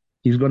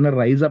 He's going to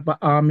raise up an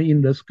army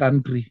in this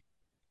country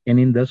and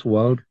in this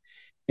world.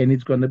 And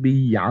it's going to be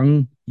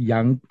young.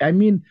 I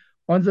mean,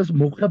 on this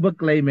Mukaba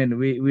claim,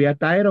 we are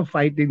tired of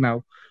fighting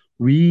now.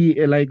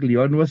 We, like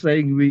Leon was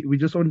saying, we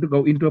just want to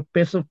go into a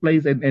passive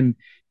place and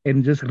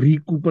just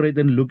recuperate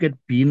and look at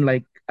being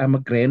like I'm a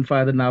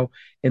grandfather now.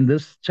 And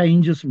this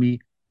changes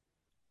me.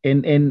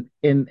 And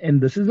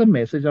this is a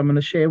message I'm going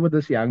to share with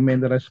this young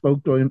man that I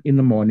spoke to in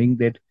the morning.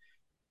 That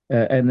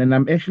and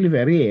I'm actually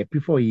very happy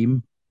for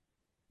him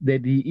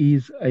that he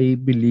is a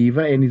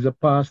believer and he's a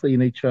pastor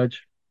in a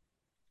church.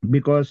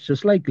 Because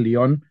just like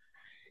Leon,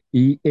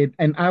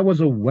 and I was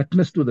a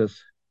witness to this.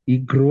 He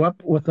grew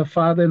up with a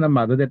father and a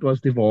mother that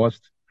was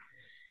divorced.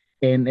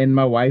 And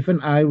my wife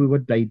and I, we were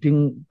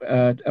dating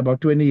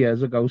about 20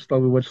 years ago.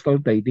 We were still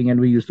dating, and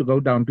we used to go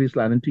down to East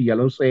London to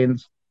Yellow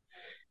Sands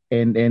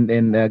and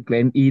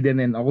Glen Eden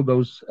and all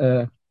those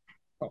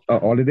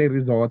holiday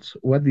resorts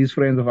with these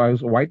friends of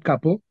ours, a white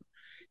couple.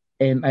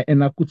 And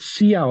I could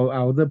see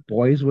how the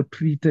boys were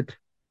treated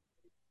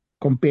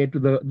compared to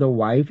the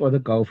wife or the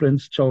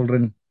girlfriend's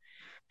children.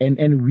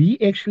 And we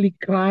actually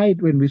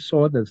cried when we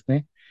saw this,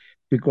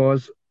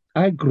 because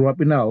I grew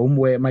up in a home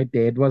where my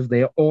dad was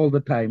there all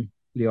the time,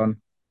 Leon.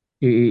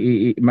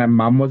 My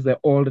mom was there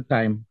all the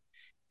time.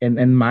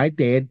 And my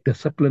dad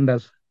disciplined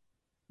us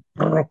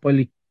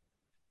properly.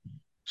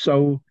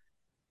 So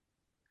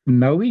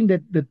knowing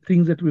that the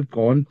things that we've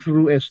gone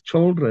through as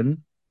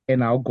children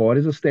and how God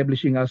is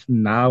establishing us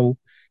now,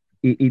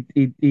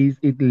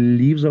 it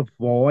leaves a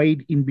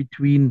void in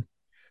between.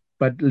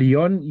 But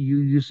Leon,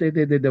 you said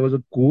that there was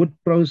a good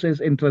process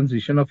and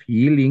transition of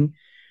healing,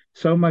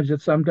 so much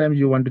that sometimes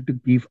you wanted to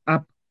give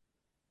up.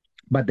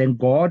 But then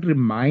God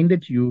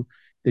reminded you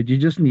that you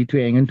just need to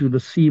hang into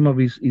the seam of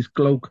his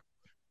cloak.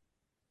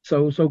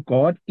 So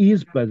God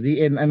is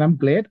busy, and I'm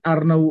glad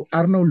Arno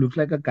looks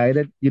like a guy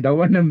that you don't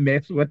want to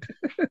mess with.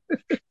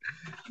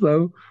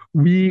 So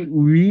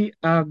we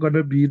are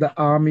gonna be the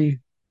army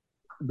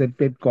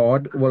that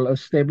God will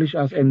establish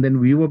us, and then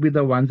we will be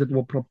the ones that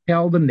will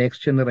propel the next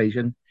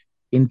generation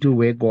into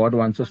where God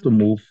wants us to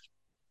move.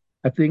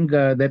 I think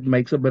that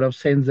makes a bit of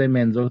sense,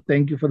 amen. So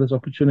thank you for this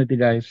opportunity,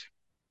 guys.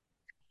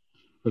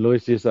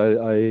 Aloysius,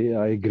 I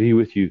agree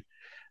with you.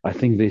 I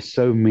think there's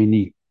so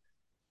many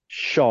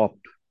sharp,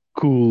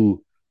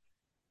 cool,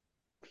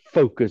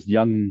 focused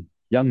young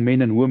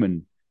men and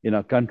women in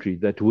our country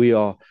that we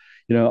are.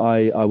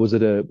 I was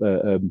at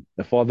a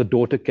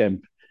father-daughter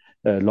camp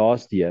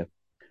last year,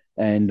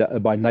 and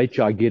by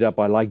nature I get up.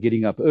 I like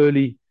getting up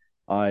early.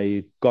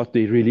 I got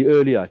there really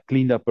early. I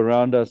cleaned up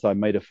around us. I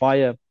made a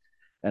fire,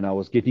 and I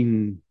was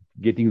getting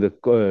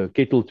the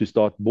kettle to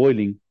start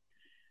boiling.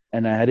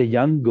 And I had a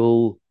young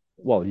girl.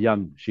 Well,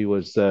 young. She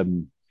was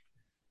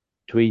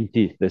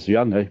 20, that's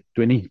young,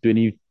 20,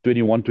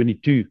 21,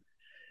 22,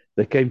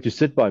 they came to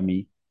sit by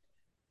me,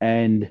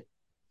 and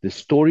the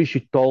story she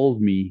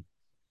told me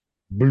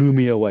blew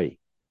me away.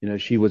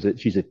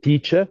 She's a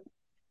teacher.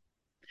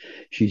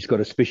 She's got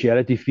a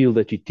specialty field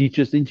that she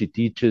teaches in. She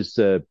teaches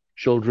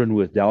children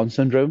with Down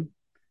syndrome.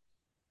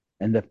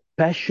 And the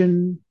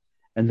passion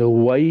and the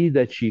way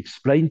that she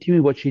explained to me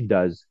what she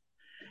does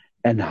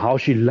and how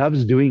she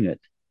loves doing it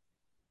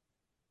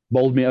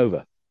bowled me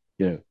over.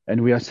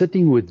 And we are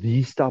sitting with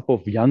these type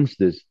of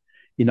youngsters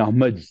in our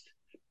midst.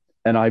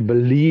 And I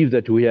believe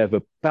that we have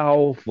a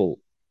powerful,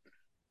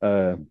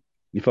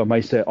 if I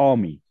may say,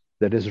 army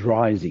that is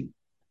rising.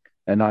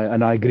 And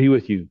I agree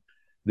with you.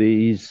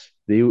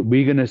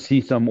 We're going to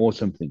see some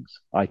awesome things.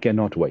 I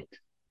cannot wait.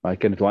 I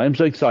am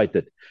so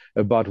excited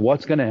about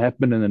what's going to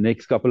happen in the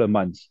next couple of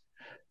months.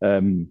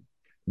 Peter,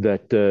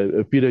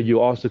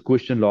 you asked a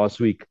question last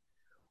week.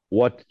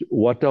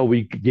 What are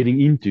we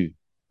getting into?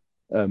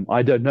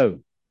 I don't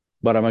know,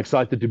 but I'm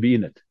excited to be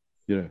in it.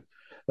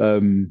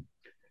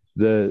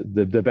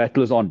 The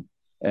battle is on,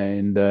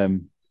 and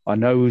I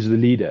know who's the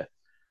leader,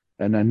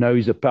 and I know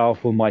he's a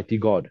powerful, mighty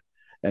God,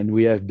 and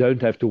we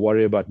don't have to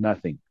worry about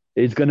nothing.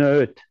 It's going to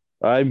hurt.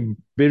 I'm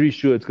very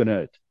sure it's going to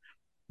hurt,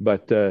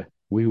 but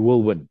we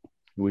will win.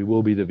 We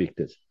will be the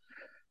victors.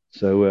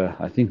 So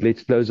I think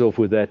let's close off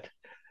with that.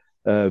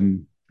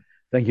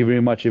 Thank you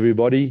very much,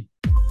 everybody.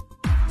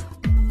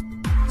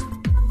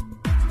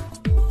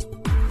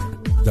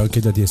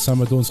 Dankie dat jy saam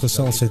met ons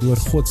gesels het oor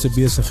God se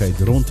besigheid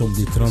rondom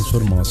die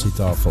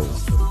transformasietafel.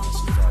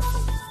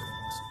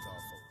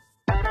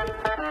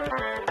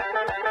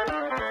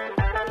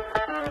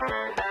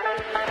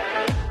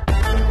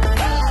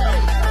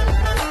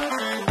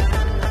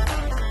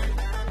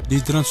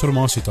 Die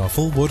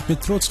transformasietafel word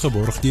met trots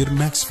geborg deur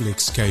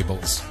Maxflex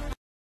Cables.